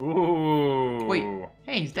body? Ooh. Wait.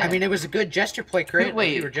 Hey, he's dead. I mean, it was a good Jester play, Crit.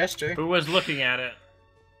 Wait. You were Jester. Who was looking at it?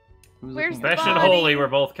 Who's Where's looking- the Besh and body? Holy were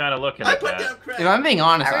both kind of looking I at put that. down Craig. If I'm being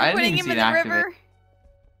honest, Are I we didn't putting even him see in it the activate. river?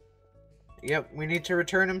 Yep, we need to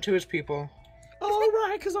return him to his people.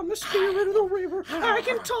 Alright, because I'm the spirit of the river. I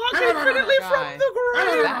can talk infinitely Guy. from the What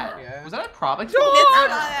was grave. that? Yeah. Was that a prop? It's Dawn!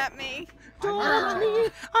 not at me. Dawn,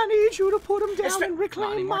 I need you to put him down and Not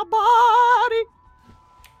reclaim anymore. my body.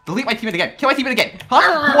 Delete my teammate again. Kill my teammate again.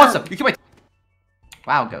 Huh? Who wants them? You kill my.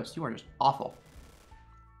 Wow, Ghost, you are just awful.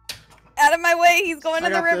 Out of my way, he's going I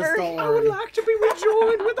to the got this, river. don't I would worry. like to be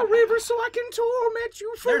rejoined with the river so I can torment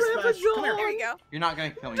you There's forever, Smash. Come here. There we Dawn. go. You're not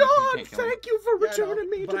gonna kill me. You Dawn, can't kill me. thank you for Yeah, I know, returning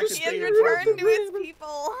me but to I the can He stay has spirit here. of the returned to his river.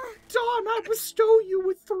 people. Dawn, I bestow you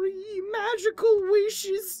with 3 magical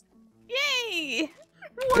wishes. Yay!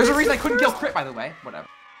 What There's a is reason I the couldn't kill first- Crit, by the way. Whatever.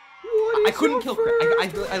 What I is couldn't your kill Crit. I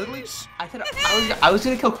first literally, wish? I said I was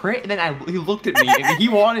gonna kill Crit, and then he looked at me, and he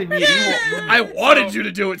wanted me, and I wanted you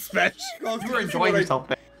to do it, Spesh. you were enjoying yourself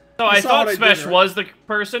there. So You I saw thought what I did, Spesh right? was the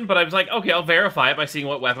person, but I was like, okay, I'll verify it by seeing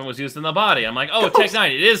what weapon was used in the body. I'm like, oh, Tech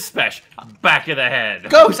 9, it is Spesh. Back of the head.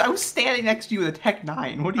 Ghost, I was standing next to you with a Tech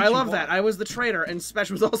 9. What did I you love want? that. I was the traitor, and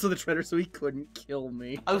Spesh was also the traitor, so he couldn't kill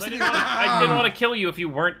me. I was I sitting didn't want to kill you if you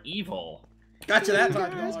weren't evil. Gotcha that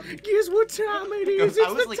time, Guys, Dawn. guess what time it is? I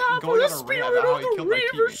It's was, the like, time for going the on a rant spirit about how of he the killed my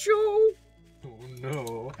river teammate. show. Oh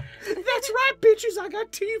no. That's right, bitches. I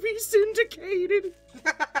got TV syndicated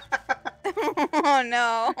Oh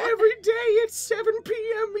no. every day at 7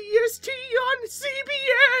 p.m. EST on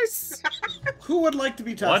CBS. Who would like to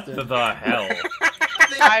be What tested? the hell?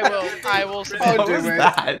 I will. I'll What do was it.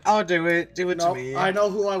 that? I'll do it. Do it No, to me. I know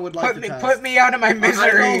who I would like to test. Put me out of my I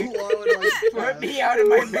misery. know who I would like to Put test. me out of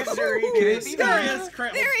my misery, Can it dude. be There me? he is,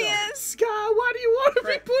 Crit. There he What's up? is. Sky, why do you want to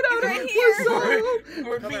be put out Right of here. your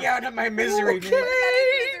Put Come me here. out of my misery, Okay.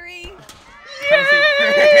 dude. Can I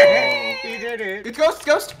say- He did it. It's Ghost,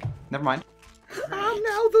 Ghost. Never mind. I I'm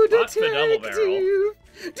now the Lots of double barrel.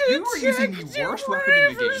 detective. You are using the worst weapon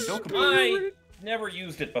in the game. Don't complain. I never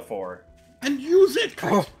used it before. And use it.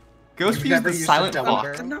 Oh, Ghost You've used never the used a silent double fox.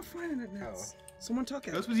 barrel? I'm not finding it, Nets. Someone took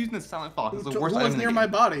it. Ghost was using the silent fox. It's the Who worst was item in near the my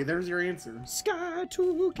game. body? There's your answer. Sky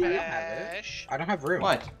took it. Bash. I don't have room.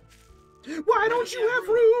 What? Why don't you have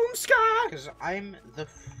room, Sky? Because I'm the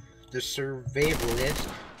survivalist.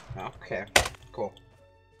 Okay, cool.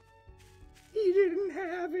 He didn't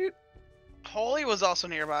have it. Holy was also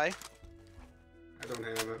nearby. I don't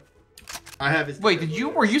have it. I have his. Wait,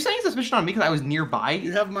 were you saying suspicion on me because I was nearby?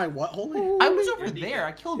 You have my what? Holy. I was over there.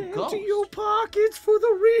 I killed Ghost. Empty your pockets for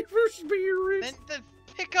the river spirit. Then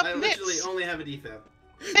pick up I literally Nits. only have a defib.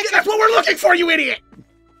 That's what we're looking for, you idiot!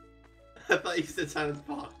 I thought you said silent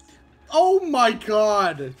fox. Oh my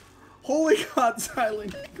god. Holy god,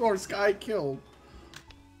 Silent or Sky killed.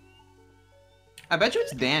 I bet you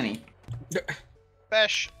it's Danny.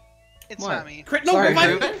 Bash. It's What? not me. Crit, no, Sorry,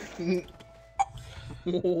 revive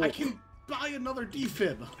Ruben. I can buy another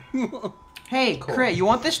defib. Hey, Cool. Crit, you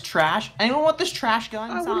want this trash? Anyone want this trash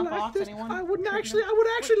gun? I would Silent like fox? this. Anyone? I would actually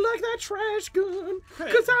like that trash gun.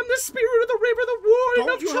 Crit. Cause I'm the spirit of the river, the warden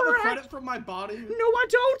Don't of you have a trash. credit from my body? No, I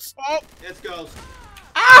don't. Oh, Let's go.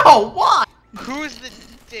 Ow! What? who's the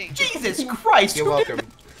thing? Jesus Christ! You're who did welcome.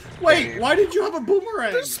 Wait, why did you have a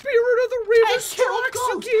boomerang? The spirit of the river I killed strikes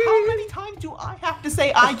Ghost. again. How many times do I have to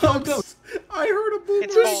say I killed Ghost? I heard a boomerang.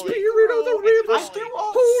 It's The holy. spirit of the Oh, river. it's I do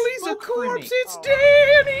all Holy's a smoke corpse. screaming. It's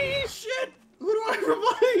Danny. Shit! Who do I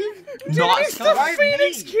revive? Not Dennis the Revive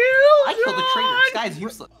Phoenix me. killed. I killed the traitor. John. This guy's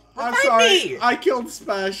useless. I'm Revive sorry. me. I killed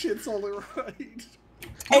Smash. It's only right.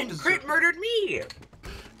 And Crit murdered me.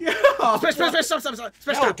 Yeah. Stop! No, Stop! don't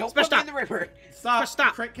Stop! put me Stop! in the river. Stop.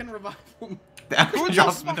 Stop. Crit can revive him. Good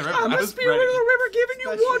job, Smith. I I'm the was spirit ready. of the river giving you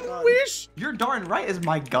Special one gun. wish. You're darn right. Is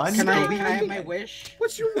my gun? Can I Stop. have my wish?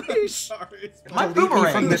 What's your wish? Sorry. My To leave me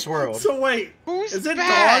boomerang. from this world. So wait, Who's is it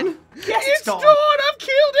bad? Dawn? Yes, It's Dawn. Dawn. I've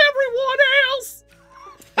killed everyone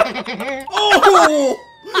else. Oh!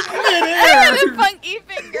 I had a Midair! funky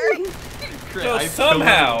finger. Crit, So I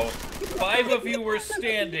somehow, 5 of you were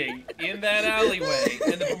standing in that alleyway,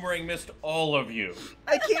 and the boomerang missed all of you.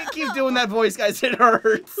 I can't keep doing that voice, guys. It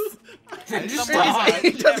hurts. I just Someone- died.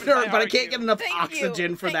 It doesn't Every hurt, time but I I can't argue. get enough Thank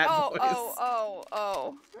oxygen you. for that oh, voice.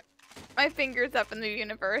 Oh. My finger's up in the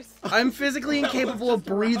universe. I'm physically incapable of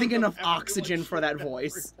breathing enough oxygen for that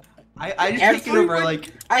voice. I just take it over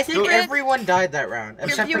like. I think Go- everyone died that round, Your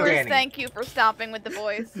except for viewers, Danny. thank you for stopping with the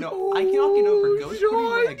voice. No, I cannot get over Ghost putting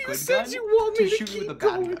John, with a you good said gun you want me to to shoot you keep with a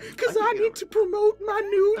bad going gun. because I I can get need over to promote my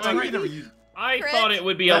new TV. I Crit. thought it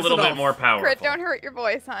would be a That's little bit enough. more powerful. Crit, don't hurt your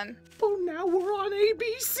voice, hon. Oh, now we're on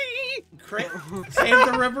ABC. Crit,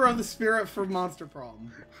 save the River of the Spirit for Monster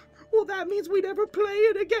Prom. Well, that means we never play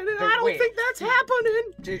it again, and But I don't wait. think that's happening.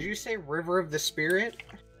 Did you say River of the Spirit?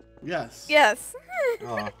 Yes. Yes.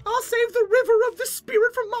 Oh. I'll save the river of the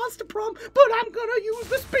spirit from Monster Prom, but I'm gonna use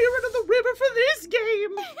the spirit of the river for this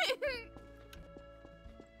game.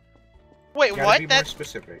 Wait, Gotta what? be more That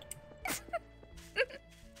specific.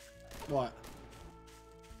 What?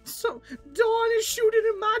 So, Dawn is shooting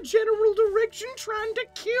in my general direction, trying to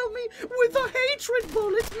kill me with a hatred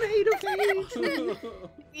bullet made of hate.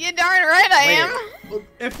 You darn right I Wait. am. Well,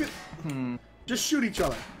 if it, just shoot each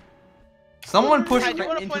other. Someone pushed I do Crit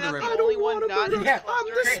want to into point the out river. I the don't only one want to not murder. Yeah. I'm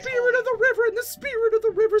the cluster is spirit of the river, and the spirit of the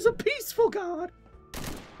river is a peaceful god.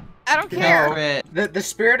 I don't care. Crit. The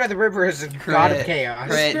spirit of the river is a god of chaos.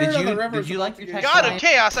 Crit, Spirit of the did river you like your is- text? God of tonight?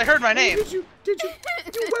 Chaos. I heard my name. Did you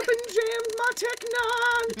weapon jammed my Tech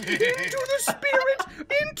 9 into the spirit,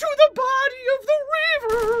 into the body of the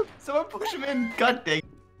river? Someone push him in. God dang.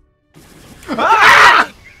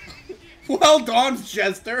 Well done,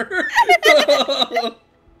 Jester.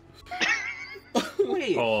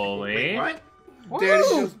 Wait. Holy. What? Danny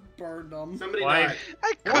just burned them. Somebody Why- died.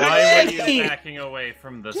 I couldn't Why were see. you backing away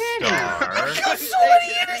from the star? So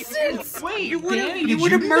many innocents! Wait, You Danny,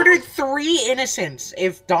 would have do murdered 3 innocents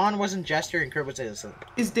if Dawn wasn't Jester and Kurt was innocent. that?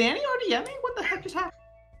 Is Danny RDMing? What the heck just happened?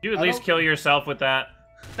 You at I least don't- kill yourself with that.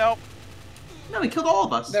 Nope. No, he killed all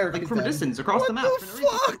of us. There, like he's from a dead. distance across the What map. the for no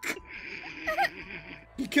reason. fuck?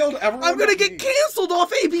 He killed everyone. I'm gonna but get me. canceled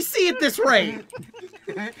off ABC at this rate.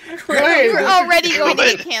 You're already going to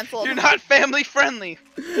get Good. canceled. You're not family friendly.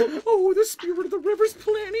 Oh, the spirit of the river's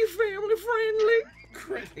plenty family friendly.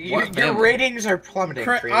 Crit. Your ratings are plummeting,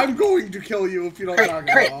 Crit, Crit. I'm going to kill you if you don't knock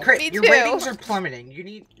it Crit, off. Crit, Me your too. ratings are plummeting. You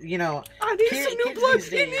need, I need Kids- some new kids blood. these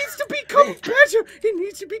It days- needs to become better. It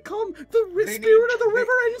needs to become the They spirit need- of the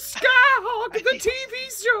river and Skyhawk, the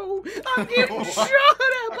TV show. I'm getting shot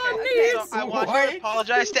at by So Nits. I want What? to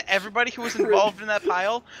apologize to everybody who was involved in that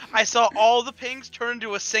pile. I saw all the pings turn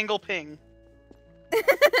into a single ping.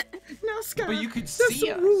 Now, Sky, But you could there's see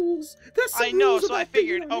some us. rules. There's some I know, rules so I about being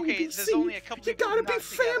figured, on okay, ABC. there's only a couple You people gotta be not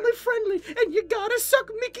together. family friendly, and you gotta suck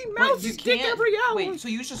Mickey Wait, Mouse's you dick can't. every hour. Wait, so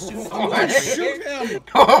you just assume Shoot him!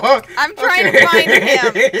 I'm trying to find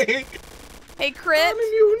him. him. Hey, Crit. I'm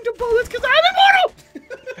immune to bullets because I'm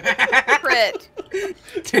immortal! Crit.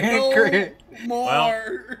 No Crit.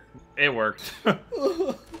 more! It worked.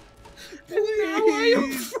 And now I am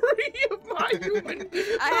free of my human,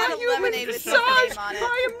 I had my a human lemonade with visage. your name on it.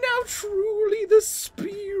 I am now truly the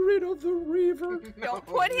spirit of the river. Don't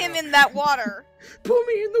put him in that water. Put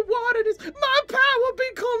me in the water, my power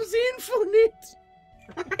becomes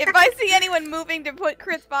infinite. If I see anyone moving to put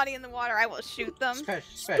Crit's body in the water, I will shoot them.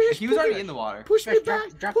 Special. He was already in the water. Push me Drop-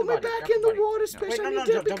 back, drop put the me body, back drop in the the body. water, No. special. Wait, I no, need no,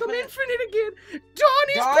 to don't become put it- infinite again.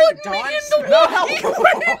 Donnie's Dawn, putting me Dawn, in the no, water. help. He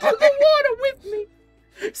went into the water with me.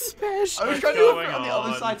 Special. I was trying to What's go on the going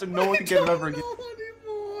other on? side so no one could get him ever again. Not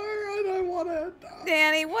anymore, and I wanna die.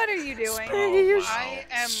 Danny, what are you doing? Space. I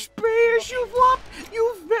am. Space, you've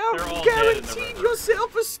now They're all dead in the guaranteed river.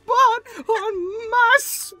 yourself a spot on my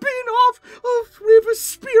spin-off of River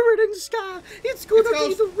Spirit and Sky. It's gonna be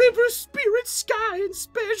Ghost. the River Spirit, Sky, and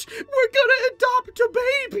Space. We're gonna adopt a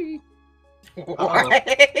baby.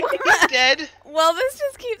 He's dead. Well, this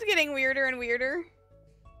just keeps getting weirder and weirder.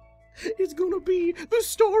 It's gonna be the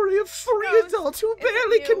story of three No, adults who it's-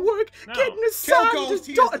 barely it's can you. work No. getting a Kill son Ghost,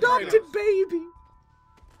 he to is the adopted greatest. baby.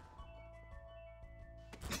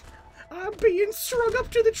 I'm being strung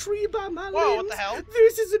up to the tree by my Whoa, what limbs. the hell?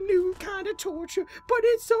 This is a new kind of torture, but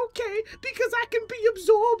it's okay because I can be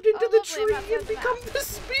absorbed into Oh, the lovely, I'm tree happy and with that. become the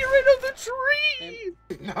spirit of the tree.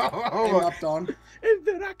 Aim No. up, Dawn. And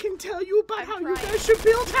then I can tell you about I'm how you trying. guys should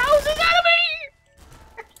build houses out of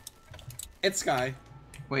me. It's Sky.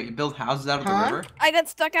 Wait, you build houses out of the Huh? river? I got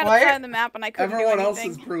stuck out of What? the side of the map and I couldn't Everyone do else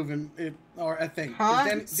anything. has proven it, or I think. Huh?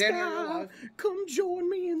 Is Danny Sky, alive? come join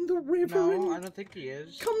me in the river No, I and don't think he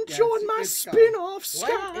is. come Yeah, join it's- my it's Sky. spin-off, Sky.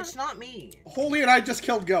 What? It's not me. Holy and I just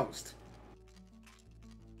killed Ghost.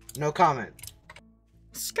 No comment.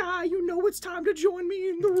 Sky, you know it's time to join me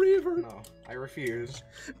in the river. No, I refuse.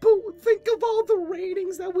 But think of all the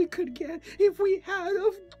ratings that we could get if we had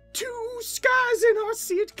of 2 Skies in our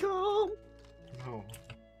sitcom. No,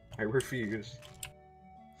 I refuse.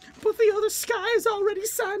 But the other Sky is already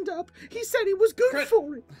signed up. He said he was good Crit.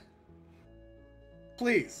 for it.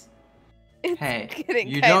 Please. It's Hey, getting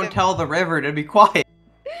you kind don't of- tell the river to be quiet.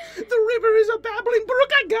 The river is a babbling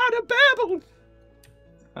brook. I gotta babble.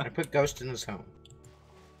 I put Ghost in his home.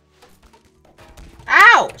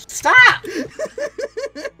 Ow! Stop!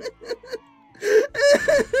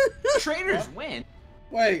 Traitors win.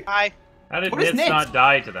 Wait. Hi. How did What is Nitz Nitz? not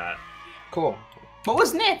die to that? Cool. What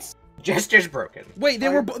was Nitz? Jester's broken. Wait,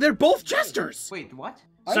 they're both jesters. Wait, what?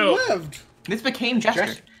 So- I lived. Nitz became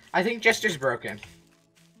Jester. I think Jester's broken.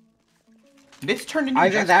 Nitz turned into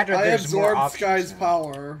Either Jester. that or I there's more absorbed options Sky's now.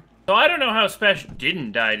 power. So I don't know how Spesh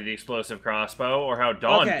didn't die to the explosive crossbow, or how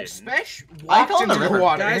Dawn Okay, didn't. Spesh I walked call him into the the river.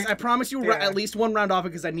 water. Guys, I promise you Yeah. at least one round off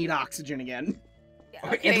because I need oxygen again.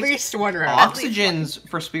 At least one round. Oxygen's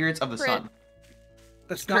for spirits of the Crit. sun.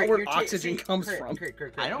 That's not Crit, where you're oxygen see, comes Crit, from.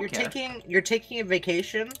 Crit. I don't you're care. You're taking a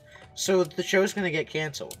vacation, so the show's gonna get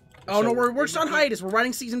canceled. Oh no, So we're if just you on can't- hiatus. We're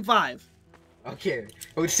writing season 5. Okay.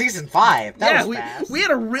 Oh, it's season 5. That Yeah, was fast. we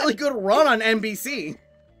had a really good run on NBC.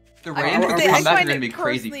 The I random have to say, I comebacks are find gonna it be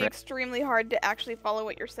crazy. personally Fred. extremely hard to actually follow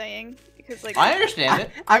what you're saying because, like, I understand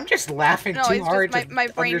it. I'm just laughing No, too it's just hard my- to my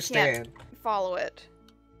brain understand. follow it.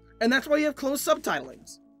 And that's why you have closed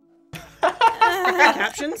subtitlings.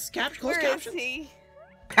 Captions? Closed Where is captions? he?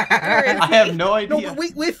 Where is I he? have no No, idea.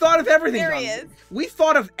 but we thought of everything. There on he this. is. We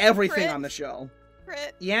thought of everything Crit. on the show.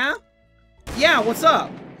 Crit. Yeah? Yeah, what's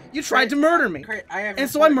up? You tried to murder me. Crit, I have And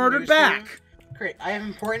so I important murdered news for you. back. Crit, I have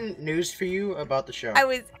important news for you about the show. I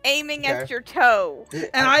was aiming Okay. at your toe.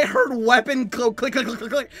 And I heard weapon click, click, click, click,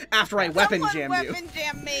 click after I weapon Someone jammed you. weapon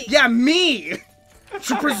jammed me. Yeah, me!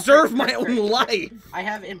 To preserve my own life. I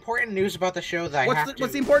have important news about the show that I have What's the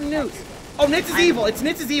to... important news? Oh, Nitz is evil. It's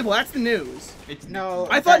Nitz is evil. That's the news. It's No,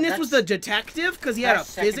 I thought that- Nitz was the that's- detective because he had a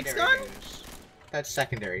that's physics secondary gun. news. That's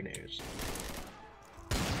secondary news.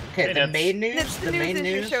 Okay, Hey, the that's- main news. That's The the main news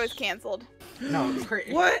is your news. show is canceled. No, Crit.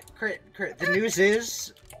 What? Crit. The news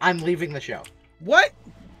is I'm leaving the show. What?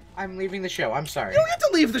 I'm leaving the show. I'm sorry. You don't have to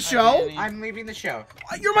leave the show. I'm leaving the show.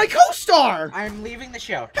 You're my co-star. I'm leaving the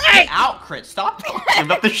show. Get out, Crit. Stop talking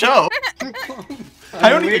about the show. I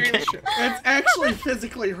don't even leaving care. the show. It's actually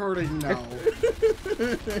physically hurting now.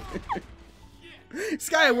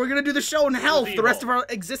 Sky, we're gonna do the show in hell for the rest of our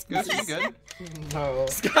That's existence. pretty good. No.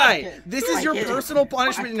 Sky, this is your I get it. personal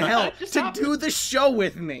punishment in hell Just to stop do the show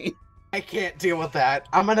with me. I can't deal with that.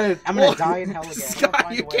 I'm gonna Well, die in hell again. I'm gonna Scott,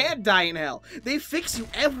 find you a way. can't die in hell. They fix you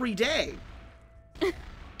every day.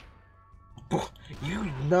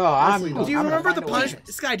 You know, I'm. Do Do you I'm gonna remember the find a way. punishment?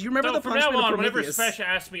 Sky, do you remember So the from now punishment on, of whenever Prometheus? Spesh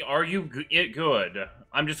asks me, "Are you good?"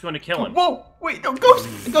 I'm just going to kill him. Whoa, wait, no, Ghost,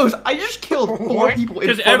 I just killed 4 people in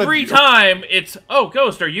Because front every of you. time it's, "Oh,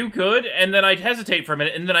 Ghost, are you good?" And then I hesitate for a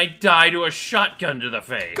minute, and then I die to a shotgun to the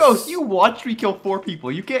face. Ghost, you watched me kill 4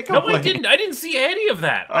 people. You can't No, complain. I didn't. I didn't see any of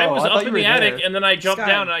that. I Oh, was I up thought in you were the attic, there. and then I jumped Sky.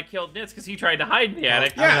 down and I killed Nitz because he tried to hide in the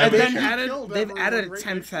attic. Yeah, and They've then you added, killed they've everyone added a right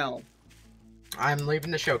 10th hell. I'm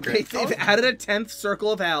leaving the show, Chris. They've added a 10th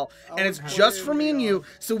circle of hell, and it's just for me and you,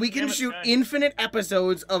 so we can Damn it, shoot Sky. infinite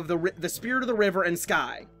episodes of the Spirit of the River and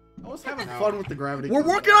Sky. I was having fun with the gravity. We're gun.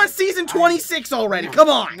 working on season 26 already. Come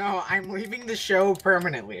on. No, I'm leaving the show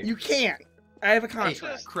permanently. You can't. I have a contract.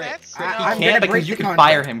 Just- Crit. that's Crit. not- You I'm can't gonna break because you the can contract.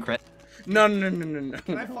 fire him, Crit. No.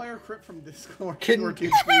 Can I fire Crit from Discord? Can- Or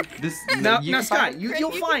TeamSpeak? This, Now, you now can Sky, fire- you'll you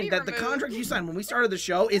can find be that the removed. contract you signed when we started the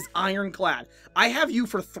show is ironclad. I have you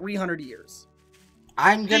for 300 years.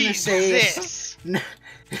 I'm gonna say. Jesus.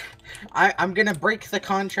 I'm gonna break the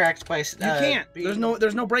contract by. You can't.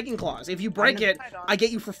 There's no breaking clause. If you break it, I get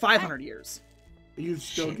you for 500 years. You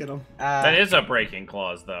still get him. That is a breaking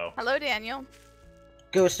clause, though. Hello, Daniel.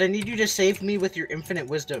 Ghost, I need you to save me with your infinite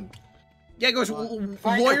wisdom. Yeah, goes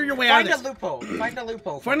Find lawyer a, your way out Find of a this. loophole. Find a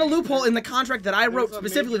loophole. for Find a me. loophole in the contract that I wrote There's a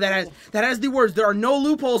specifically major that has the words "There are no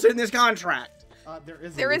loopholes in this contract."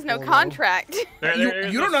 There is no loophole, though. contract. You There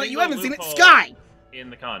is don't a know that. You single haven't seen it. loophole Sky. in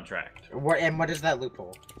the contract. What is that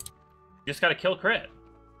loophole? You just gotta kill Crit.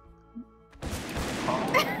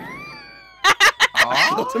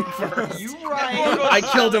 Killed him first. You right. I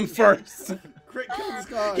killed him first. Crit kills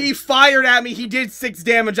Sky. He fired at me. He did 6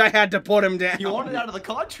 damage. I had to put him down. You wanted out of the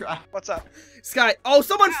contract. What's up? Sky. Oh,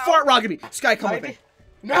 someone fart rocketed me. Sky, come with me.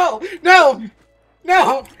 No!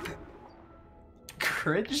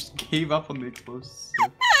 Crit just gave up on the explosive.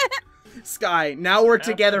 Sky. Now we're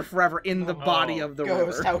together forever in the body of the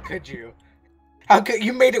Ghost, river. how could you? How could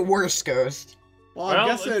you made it worse, Ghost? Well, Well, I'm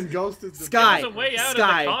guessing it's- Ghost is the Sky. There's a way out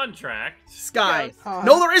Sky. of the contract. Sky. Ghost.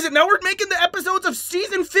 No, there isn't. Now we're making the episodes of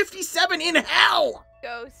season 57 in hell.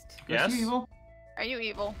 Ghost. Yes? You evil? Are you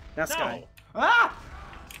evil? That's Sky. No. Ah!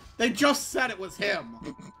 They just said it was him.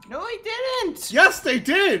 No, they didn't. Yes, they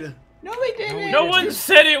did. No, they didn't. No one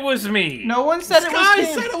said it was me. No one said it Sky was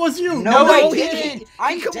him. said it was you. No, No, I he- didn't.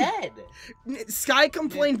 I'm he- dead. Sky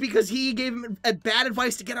complained because he gave him a bad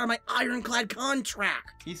advice to get out of my ironclad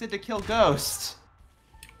contract. He said to kill Ghost.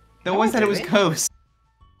 No No, one I said it was didn't. Ghost.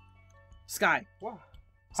 Sky.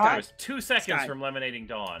 I Sky. was 2 seconds Sky. from eliminating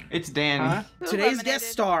Dawn. It's Danny. Huh? Who Today's eliminated?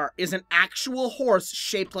 guest star is an actual horse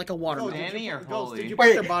shaped like a Ghost, watermelon. did Danny you- or Ghost, Holy? did you put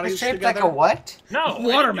Wait, their bodies it's shaped together? like a what? No, I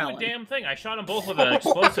Watermelon. didn't do a damn thing. I shot them both with an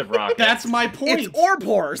explosive rocket. That's my point. It's orb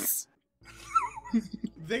horse.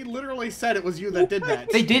 They literally said it was you that did that.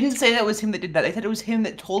 They didn't say that was him that did that. They said it was him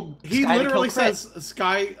that told He Sky literally to kill Crit. says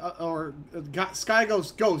Sky Sky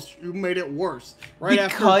goes Ghost. You made it worse. Right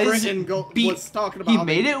after Because Crit and be- was talking about he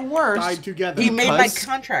made it worse died together. He made my Because-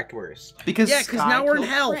 contract worse. because Yeah, because Sky now we're in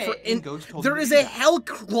killed hell. Crit and Ghost told There him to is do a that. hell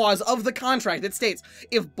clause of the contract that states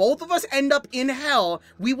if both of us end up in hell,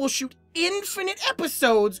 we will shoot infinite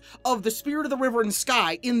episodes of the Spirit of the River and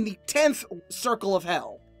Sky in the 10th circle of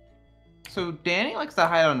hell. So Danny likes to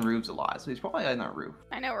hide on roofs a lot, so he's probably on that roof.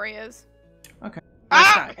 I know where he is. Now,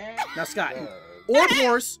 Ah! Sky. Now, Sky.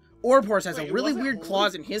 Orb Horse has Wait, a really was it weird Holy?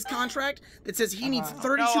 clause in his contract that says he needs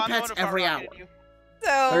 32 No, I'm the one pets who every hour. fart-rocketed you. So,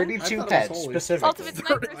 I 32 thought it was pets, holy. specifically. ultimate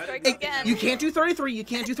sniper strikes Hey, again. you can't do 33, you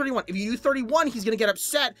can't do 31. If you do 31, he's gonna get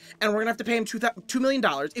upset, and we're gonna have to pay him $2 million.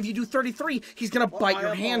 If you do 33, he's gonna Well, bite I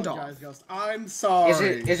your hand off. apologize, Ghost. I'm sorry.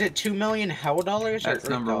 Is it 2 million hell dollars or That's Earth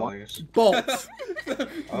number one. dollars? Both.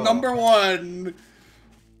 Oh. Number one?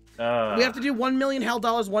 We have to do $1 million hell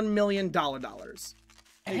dollars, $1 million dollars.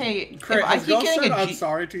 Hey, Crit, if I has keep Ghost said getting a I'm G-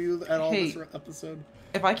 sorry to you at all Hey. this episode?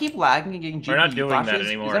 if I keep lagging and getting GPU We're not doing that crashes,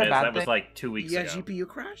 anymore. Is that a Nitz. bad That was thing? like 2 weeks Yeah, ago. GPU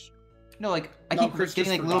crash? No, like I No, keep Chris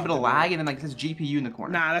getting just like a little bit of forgot to do lag and then like it says GPU in the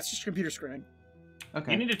corner. Nah, that's just computer screening.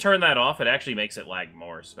 Okay. You need to turn that off. It actually makes it lag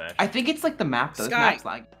more, Spesh. I think it's like the map though. This Sky. map's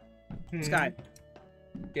lag. Sky,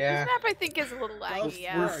 Yeah. This map I think is a little Ghost, laggy,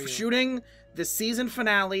 where yeah. are you? shooting the season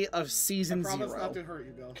finale of I season promise 0. not to hurt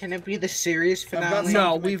you, Ghost. Can it be the series I've got finale? some-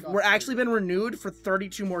 No, to make we're up. actually been renewed for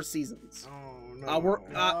 32 more seasons. Oh no.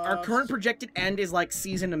 Our current projected end is like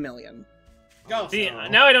season 1,000,000. Ghost. See,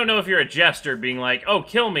 now I don't know if you're a jester being like, "Oh,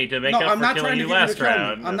 kill me" to make No, up I'm for not killing trying to you get you to last kill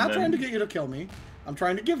round. me. I'm not trying to get you to kill me. I'm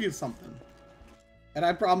trying to give you something. And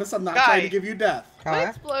I promise I'm not Guy. trying to give you death. What Huh?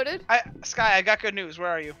 exploded? Sky, I got good news. Where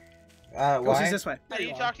are you? Ghost Why? is this way. I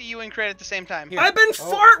need to talk to you and Crit at the same time. Here. I've been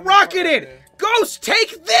Oh, fart I'm rocketed! sorry. Ghost,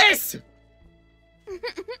 take this!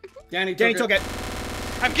 Danny Danny took it.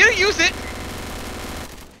 I'm gonna use it.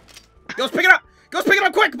 Ghost, pick it up! Ghost, pick it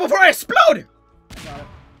up quick before I explode!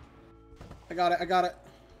 I got it. I got it.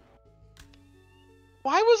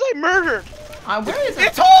 Why was I murdered? Where is it?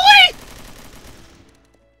 It's holy!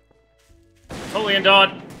 Holy and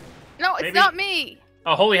Dawn. No, it's Maybe. not me.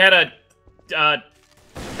 Oh, Holy had a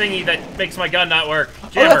thingy that makes my gun not work. Oh,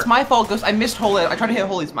 Jammer. that's my fault, Ghost. I missed Holy. I tried to hit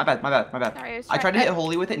Holy's. My bad. Sorry, I tried to hit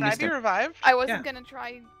Holy with it and Can I missed be it. revived? I wasn't Yeah. gonna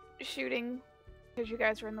try shooting because you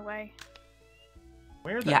guys were in the way.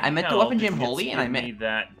 Where the Yeah, I meant to hell weapon did jam you Holy, and I give meant- me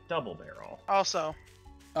that double barrel. Also,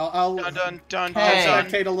 I'll dun. Hey.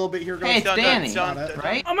 spectate a little bit here. Hey, it's Ghost. Danny, dun,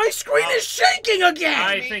 right? Oh, my screen is shaking again!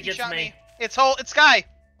 I Me, think you it's shot me. It's Sky.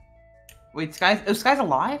 Wait, Sky's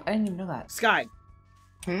alive? I didn't even know that. Sky,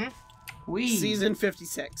 We. season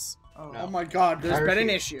 56. Oh my God. There's I been an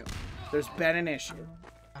refuse. issue. There's been an issue.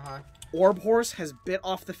 Uh-huh. Orb Horse has bit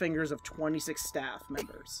off the fingers of 26 staff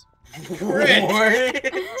members. What?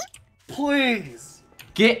 Please.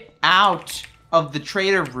 Get out of the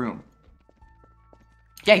trader room.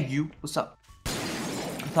 Yeah, you. What's up?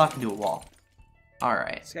 I'm talking to a wall.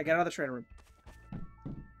 Alright. Sky, get out of the trader room.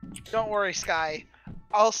 Don't worry, Sky.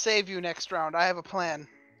 I'll save you next round. I have a plan.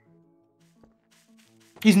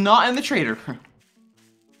 He's not in the trader room.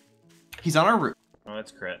 He's on our roof. Oh,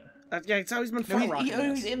 that's crit. Yeah, it's how he's been No, front he's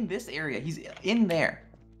rocking this. in this area. He's in there.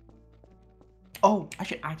 Oh, I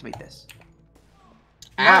should activate this.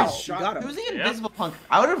 Nice, Ow. you got It him. was the Yeah. invisible punk.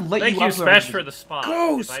 I would have let Thank you you, up whoever Spesh, was for the spot.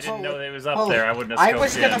 Ghost! If I didn't know that it was up Holy- there, I wouldn't have I scoped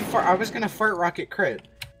was in. I was gonna fart rocket crit.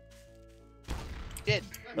 Did.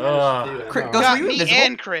 Crit, No. Ghost, were Got you me invisible?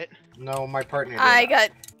 and crit. No, my partner did. I got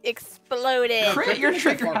exploded. Crit, you're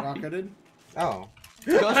trigger Fart happy. rocketed. Oh.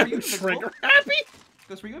 Ghost, were you invisible? Trigger happy?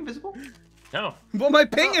 Ghost, were you invisible? No. Well, my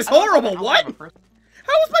ping is I don't horrible. have What? a first-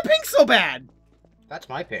 How is my ping so bad? That's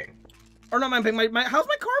my ping. Or not my ping. How's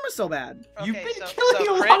my karma so bad? You've Okay, been so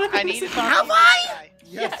killing a Crit, lot of I need to innocent- talk Have to you, I? Sky.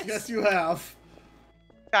 Yes, you have.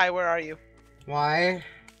 Sky, where are you? Why?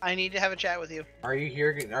 I need to have a chat with you. Are you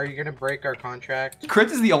here? Are you gonna break our contract? Crit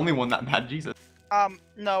is the only one that mad. Jesus.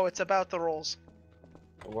 No, it's about the rolls.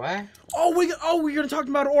 What? We're gonna talk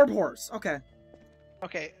about Orb Horse. Okay.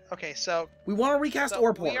 Okay, so, We want to recast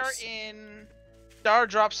Orb we are Horse. in Star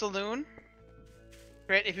Drop Saloon.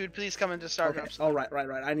 Crit, if you would please come into Star Okay. Drop Saloon. Oh,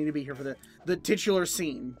 right. I need to be here for the titular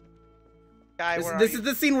scene. Sky, This, where this are is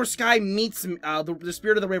the scene where Sky meets the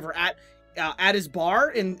Spirit of the River at his bar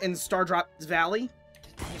in Stardrop Valley.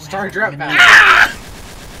 Star drop back. Ah!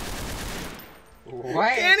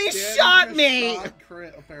 What? Danny Danny shot just me! shot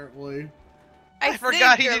Crit, apparently. I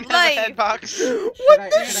forgot he saved didn't your have a life. head box. What I-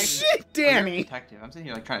 the should I- shit, Oh, you're a Danny? detective. I'm sitting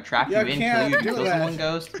here like trying to track Yeah, you in, kill can't you, do kill that. someone,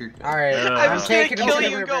 Ghost. You're... Alright, I I I'm was gonna taking him kill to you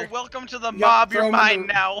the and go, river. welcome to the Yep, mob, throw you're him in mine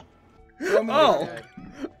the- now. Throw him in the Oh. river.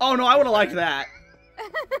 Oh no, I would have liked that.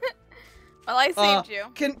 Well, I saved you.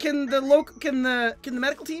 Can the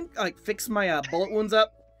medical team like fix my bullet wounds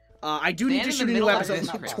up? I do need Stand to in shoot the a new middle of episode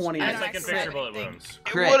this, in Chris. 20 Yes, minutes. I can fix your bullet wounds. It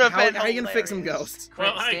Crit. would have How been are you gonna fix them, hilarious. Ghost?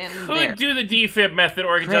 Well, Crit, I stand could there. do the defib method,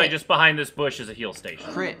 or I can tell you Crit. just behind this bush is a heal station.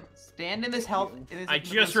 Crit. Stand in this health. I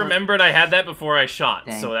just remembered I had that before I shot,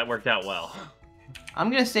 Dang. so that worked out well.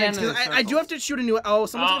 I'm gonna stand in Because the I do have to shoot a new. Oh,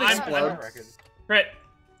 someone's Oh, gonna I'm- explode. Crit,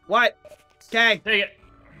 What? Okay. take it.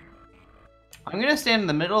 I'm gonna stand in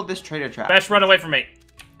the middle of this trader trap. Best run away from me.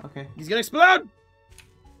 Okay. He's gonna explode.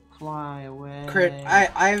 Fly away. Crit,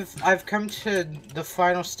 I've come to the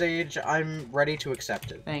final stage. I'm ready to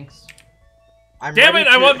accept it. Thanks. I'm Damn ready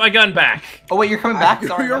it, I to- want my gun back. Oh wait, you're coming back?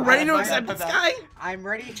 Sorry. You're my ready bad, to my accept bad, this my bad. guy? I'm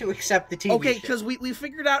ready to accept the TV Okay, show. because we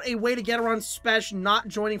figured out a way to get around Spesh not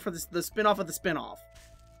joining for the spin-off of the spin-off.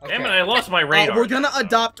 Damn it, I lost my radar. We're gonna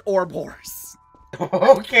adopt Orb Horse.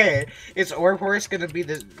 Okay, is Orb Horse gonna be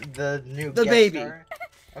the new The guest baby. star?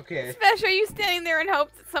 Okay. Spesh, are you standing there in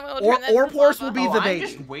hopes that someone will turn that Orb into Horse lava? will be Oh, the I'm baby.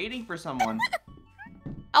 just waiting for someone.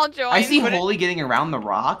 I'll join. I see Put it- Holy getting around the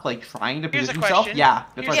rock, like trying to Here's position a himself. question. Yeah,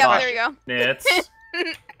 that's what I Yeah, thought. there you go. It's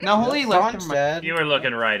No, Holy left. Dawn's him- dead. you were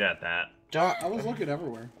looking right at that. I was looking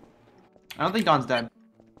everywhere. I don't think Dawn's dead.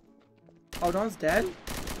 Oh, Dawn's dead?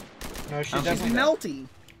 No, she's I'm She's definitely dead. melty.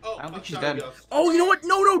 Oh, I don't think I'm she's sorry, dead. Ghost. Oh, you know what?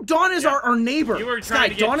 No, Dawn is Yeah. our neighbor. You were Sky, trying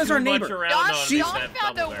to get Dawn is too our much neighbor. around Dawn, on She's- Dawn that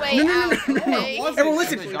found a double way barrel. No. out. Okay? Wasn't Everyone it?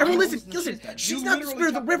 listen, Dawn- everyone Dawn- listen, she's listen. dead. She's You not the literally spirit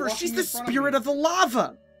of the kept river, walking she's in the front of spirit me. of the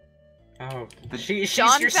lava. Oh, she's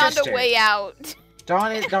Dawn your found sister. a way out.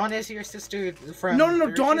 Dawn is your sister from. No,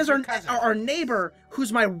 or Dawn she's is your cousin. our neighbor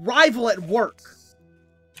who's my rival at work.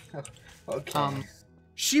 Okay.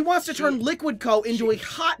 She wants to turn Liquid Co. into a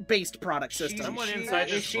hot-based product system. Someone inside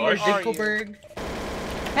is this she your bush. Are you? Dinkelberg?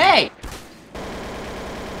 Hey!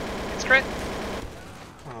 It's Crit.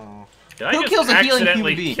 Oh. Did I Who just kills a healing human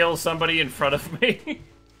accidentally being? kill somebody in front of me?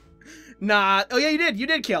 Nah. Oh yeah, you did. You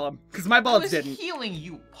did kill him because my I bullets was didn't. healing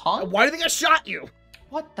you, punk. Why do you think I shot you?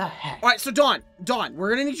 What the heck? All right, so Dawn,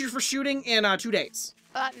 we're gonna need you for shooting in 2 days.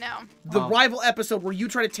 No. The Oh. rival episode where you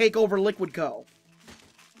try to take over Liquid Co.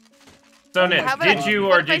 So, Nick, How about did I- you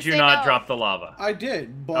what or if I did you say not no? drop the lava? I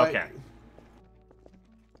did, but Okay.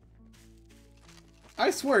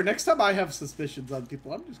 I swear, next time I have suspicions on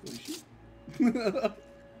people, I'm just going to shoot.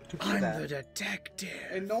 I'm that. the detective.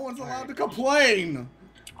 And no one's allowed to complain.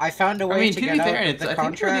 I found a way I mean, to to get be out fair, of it's, the I think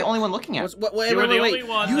you're contract. the only one looking at it. Wait, You were the wait. only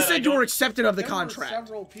one You that I said you were don't- accepted of the There were contract.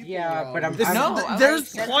 several people Yeah, around. but I'm- This, No, I there's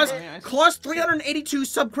accepted clause, it. clause 382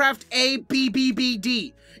 subcraft A, B, B, B,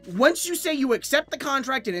 D. Once you say you accept the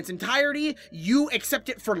contract in its entirety, you accept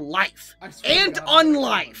it for life. I swear to And God, I'm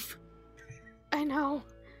unlife. I know.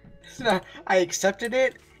 No, I accepted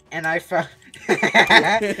it, and I found. You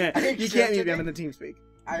can't mute them in the team speak.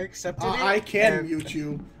 I accepted it. I can and mute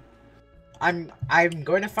you. I'm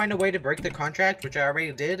going to find a way to break the contract, which I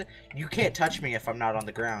already did. You can't touch me if I'm not on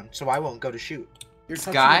the ground, so I won't go to shoot. You're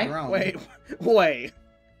touching Sky? the ground. Wait.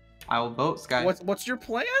 I will vote, Sky. What's your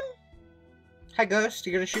plan? Hi, Ghost.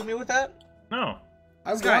 You gonna shoot me with that? No.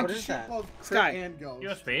 I Sky, want what to is shoot that? both Crit Sky. and Ghost.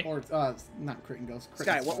 USB. Or, not Crit and Ghost. Crit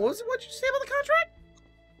Sky, and what Sky. was it? What'd you say about the contract?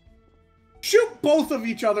 Shoot both of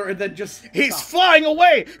each other and then just He's stop. flying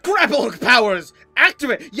away! Grapple hook powers!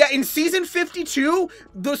 Activate! Yeah, in season 52,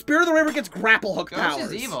 the Spirit of the River gets grapple hook Ghost powers.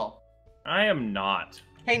 is evil. I am not.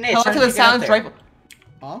 Hey, Nate. Tell it how'd to you the get up silence there? rifle.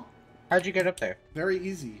 Huh? How'd you get up there? Very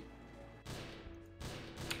easy.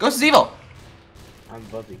 Ghost is evil. I'm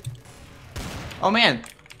Bubby. Oh man.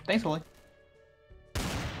 Thanks, Holy.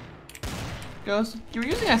 Ghost, you were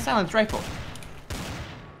using a silenced rifle.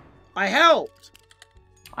 I helped!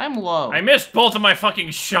 I'm low. I missed both of my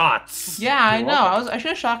fucking shots. Yeah, I You're know. welcome. I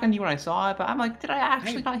should have shotgunned you when I saw it, but I'm like, did I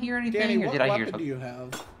actually Hey, not hear anything, Danny, or what did I hear weapon do something? you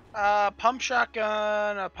have? Pump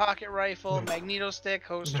shotgun, a pocket rifle, magneto stick,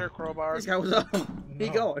 holster, crowbar. This guy was up. He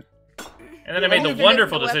No. going. And then I made Only the the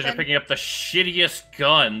wonderful invisible decision of weapon. picking up the shittiest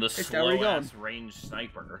gun, the Hey, Sky, where you slow-ass ranged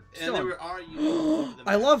sniper. And there are you.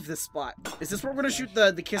 I love this spot. Is this where we're gonna shoot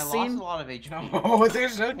the kiss I lost scene? a lot of HP. Oh,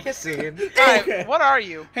 there's no kissing. Alright, Okay. what are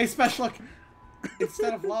you? Hey, Special, look.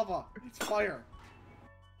 Instead of lava, it's fire.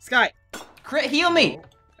 Sky, Crit, heal me.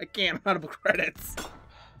 I can't. I'm out of credits.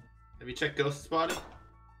 Have you checked Ghost's body?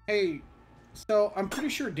 Hey, so I'm pretty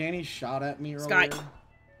sure Danny shot at me earlier. Sky.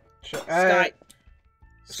 Sky. Sky.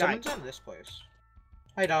 Someone's in this place.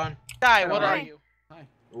 Hi, Don. Guy, what Hi. are you?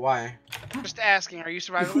 Why? Just asking, are you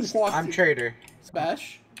Who survivalist? walked I'm in- Trader.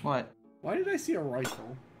 Spesh? What? Why did I see a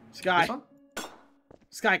rifle? Sky. This one?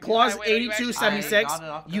 Sky, clause wait, are you actually- 8276. I got it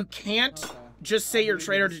off the- You can't Okay. just say you're a Maybe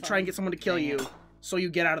traitor this to try and get time. someone to kill you, so you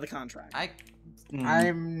get out of the contract.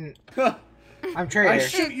 Mm. I'm Trader. I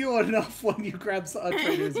shoot you enough when you grab a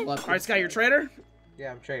traitor's weapon. All right, Sky, you're a traitor.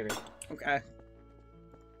 Yeah, I'm Trader. Okay.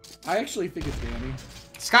 I actually think it's Danny.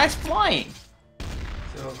 Sky's flying.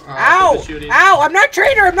 So, Ow! for the shooting. Ow! I'm not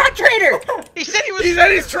Trader! I'm not Trader! He said he was. He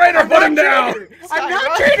said he's traitor. Put him down. Trader! Sky, I'm not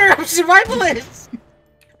run. Trader! I'm Survivalist!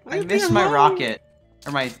 I Leave me missed my alone. rocket.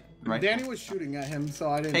 Or my rifle. Danny was shooting at him, so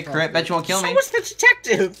I didn't. Hey, cross Crit, it. bet you won't kill So me. was the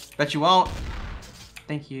detective! Bet you won't.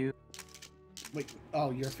 Thank you. Wait.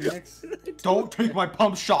 Oh, you're Phoenix. Don't take my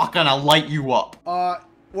pump shotgun, I'll light you up.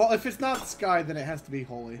 Well, if it's not Sky, then it has to be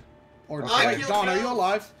Holy. Or I wait, killed Dawn, are you Ghost.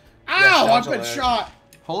 alive? Yes, Ow! Dawn's I've been alive. shot.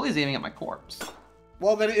 Holy's aiming at my corpse.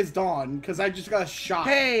 Well, then it is Dawn, because I just got shot.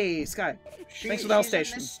 Hey, Sky. Thanks for the health she's in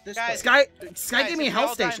station. this Guys, place. Sky Guys, gave me a if we all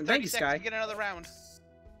health die in station. 30 Thank you, seconds, Sky. you get another round.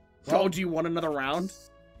 Oh, do you want another round?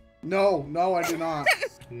 No, I do not.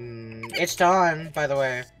 It's Dawn, by the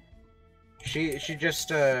way. She just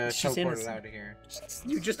She's teleported innocent. out of here.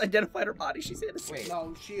 You just identified her body. She's innocent. Wait.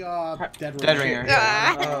 No, she dead Dead ringer.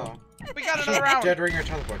 Oh. We got She another round. Dead ringer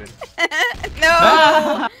teleported.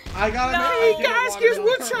 No! I gotta No. make. Hey I didn't guys, wanna guess go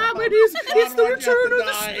what turn time around. it is? Why It's do the I have to return of the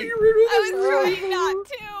die? spirit of I the was trying river. not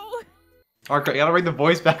to. Alright, you gotta bring the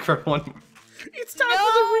voice back for one. It's time for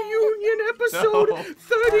the reunion episode. No.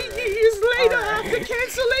 30 years later, Alright. after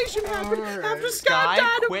cancellation happened, Alright. after Sky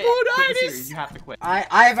died of Quit the series. blooditis. You have to quit.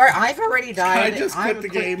 I've already died. I just quit the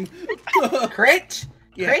game. Crit?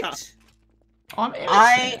 Yeah. Crit? Oh, I'm innocent.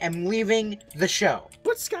 I am leaving the show.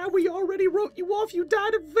 But Sky, we already wrote you off. You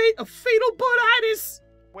died of fatal blooditis.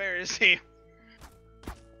 Where is he?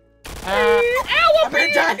 Ow, I'm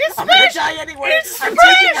gonna die. It's I'm gonna Smash! die anyway. It's I'm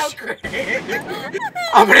Smash! taking out Crit.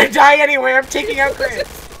 I'm gonna die anyway. I'm taking out Crit.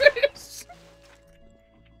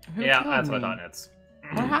 Who Yeah, killed that's what I me? thought, Nits.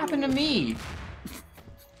 What happened to me?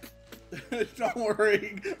 Don't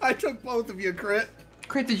worry. I took both of you, Crit.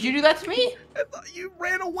 Crit, did you do that to me? I thought you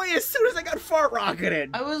ran away as soon as I got fart rocketed.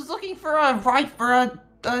 I was looking for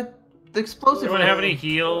the explosive. Anyone have any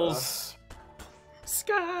heals?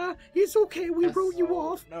 Sky, it's okay. We wrote you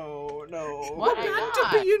off. No, no. What? We're back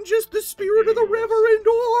to being just the spirit of the river and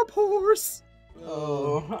Orb Horse.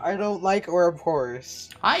 Oh, I don't like Orb Horse.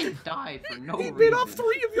 I died for no He reason. bit off 3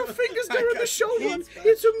 of your fingers during the show run.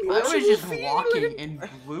 It's a I mutual was just feeling. walking and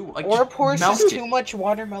blew. Like, Orb just Horse melted. is too much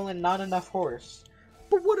watermelon, not enough horse.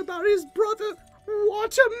 But what about his brother,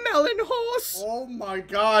 Watermelon Horse? Oh my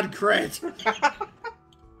god, Crit.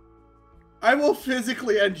 I will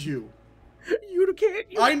physically end you. You can't.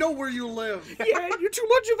 I know where you live. Yeah, you're too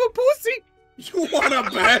much of a pussy. You want a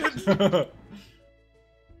bed?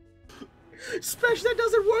 Special, that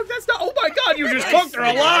doesn't work. That's not. Oh my god, you just cooked her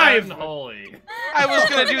alive. Holy. I was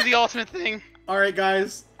gonna do the ultimate thing. Alright,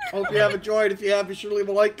 guys. Hope you have enjoyed. If you have, be sure to leave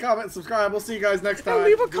a like, comment, subscribe. We'll see you guys next time. And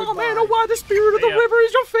leave a Goodbye. comment on why the spirit of the Yeah. river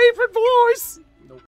is your favorite voice.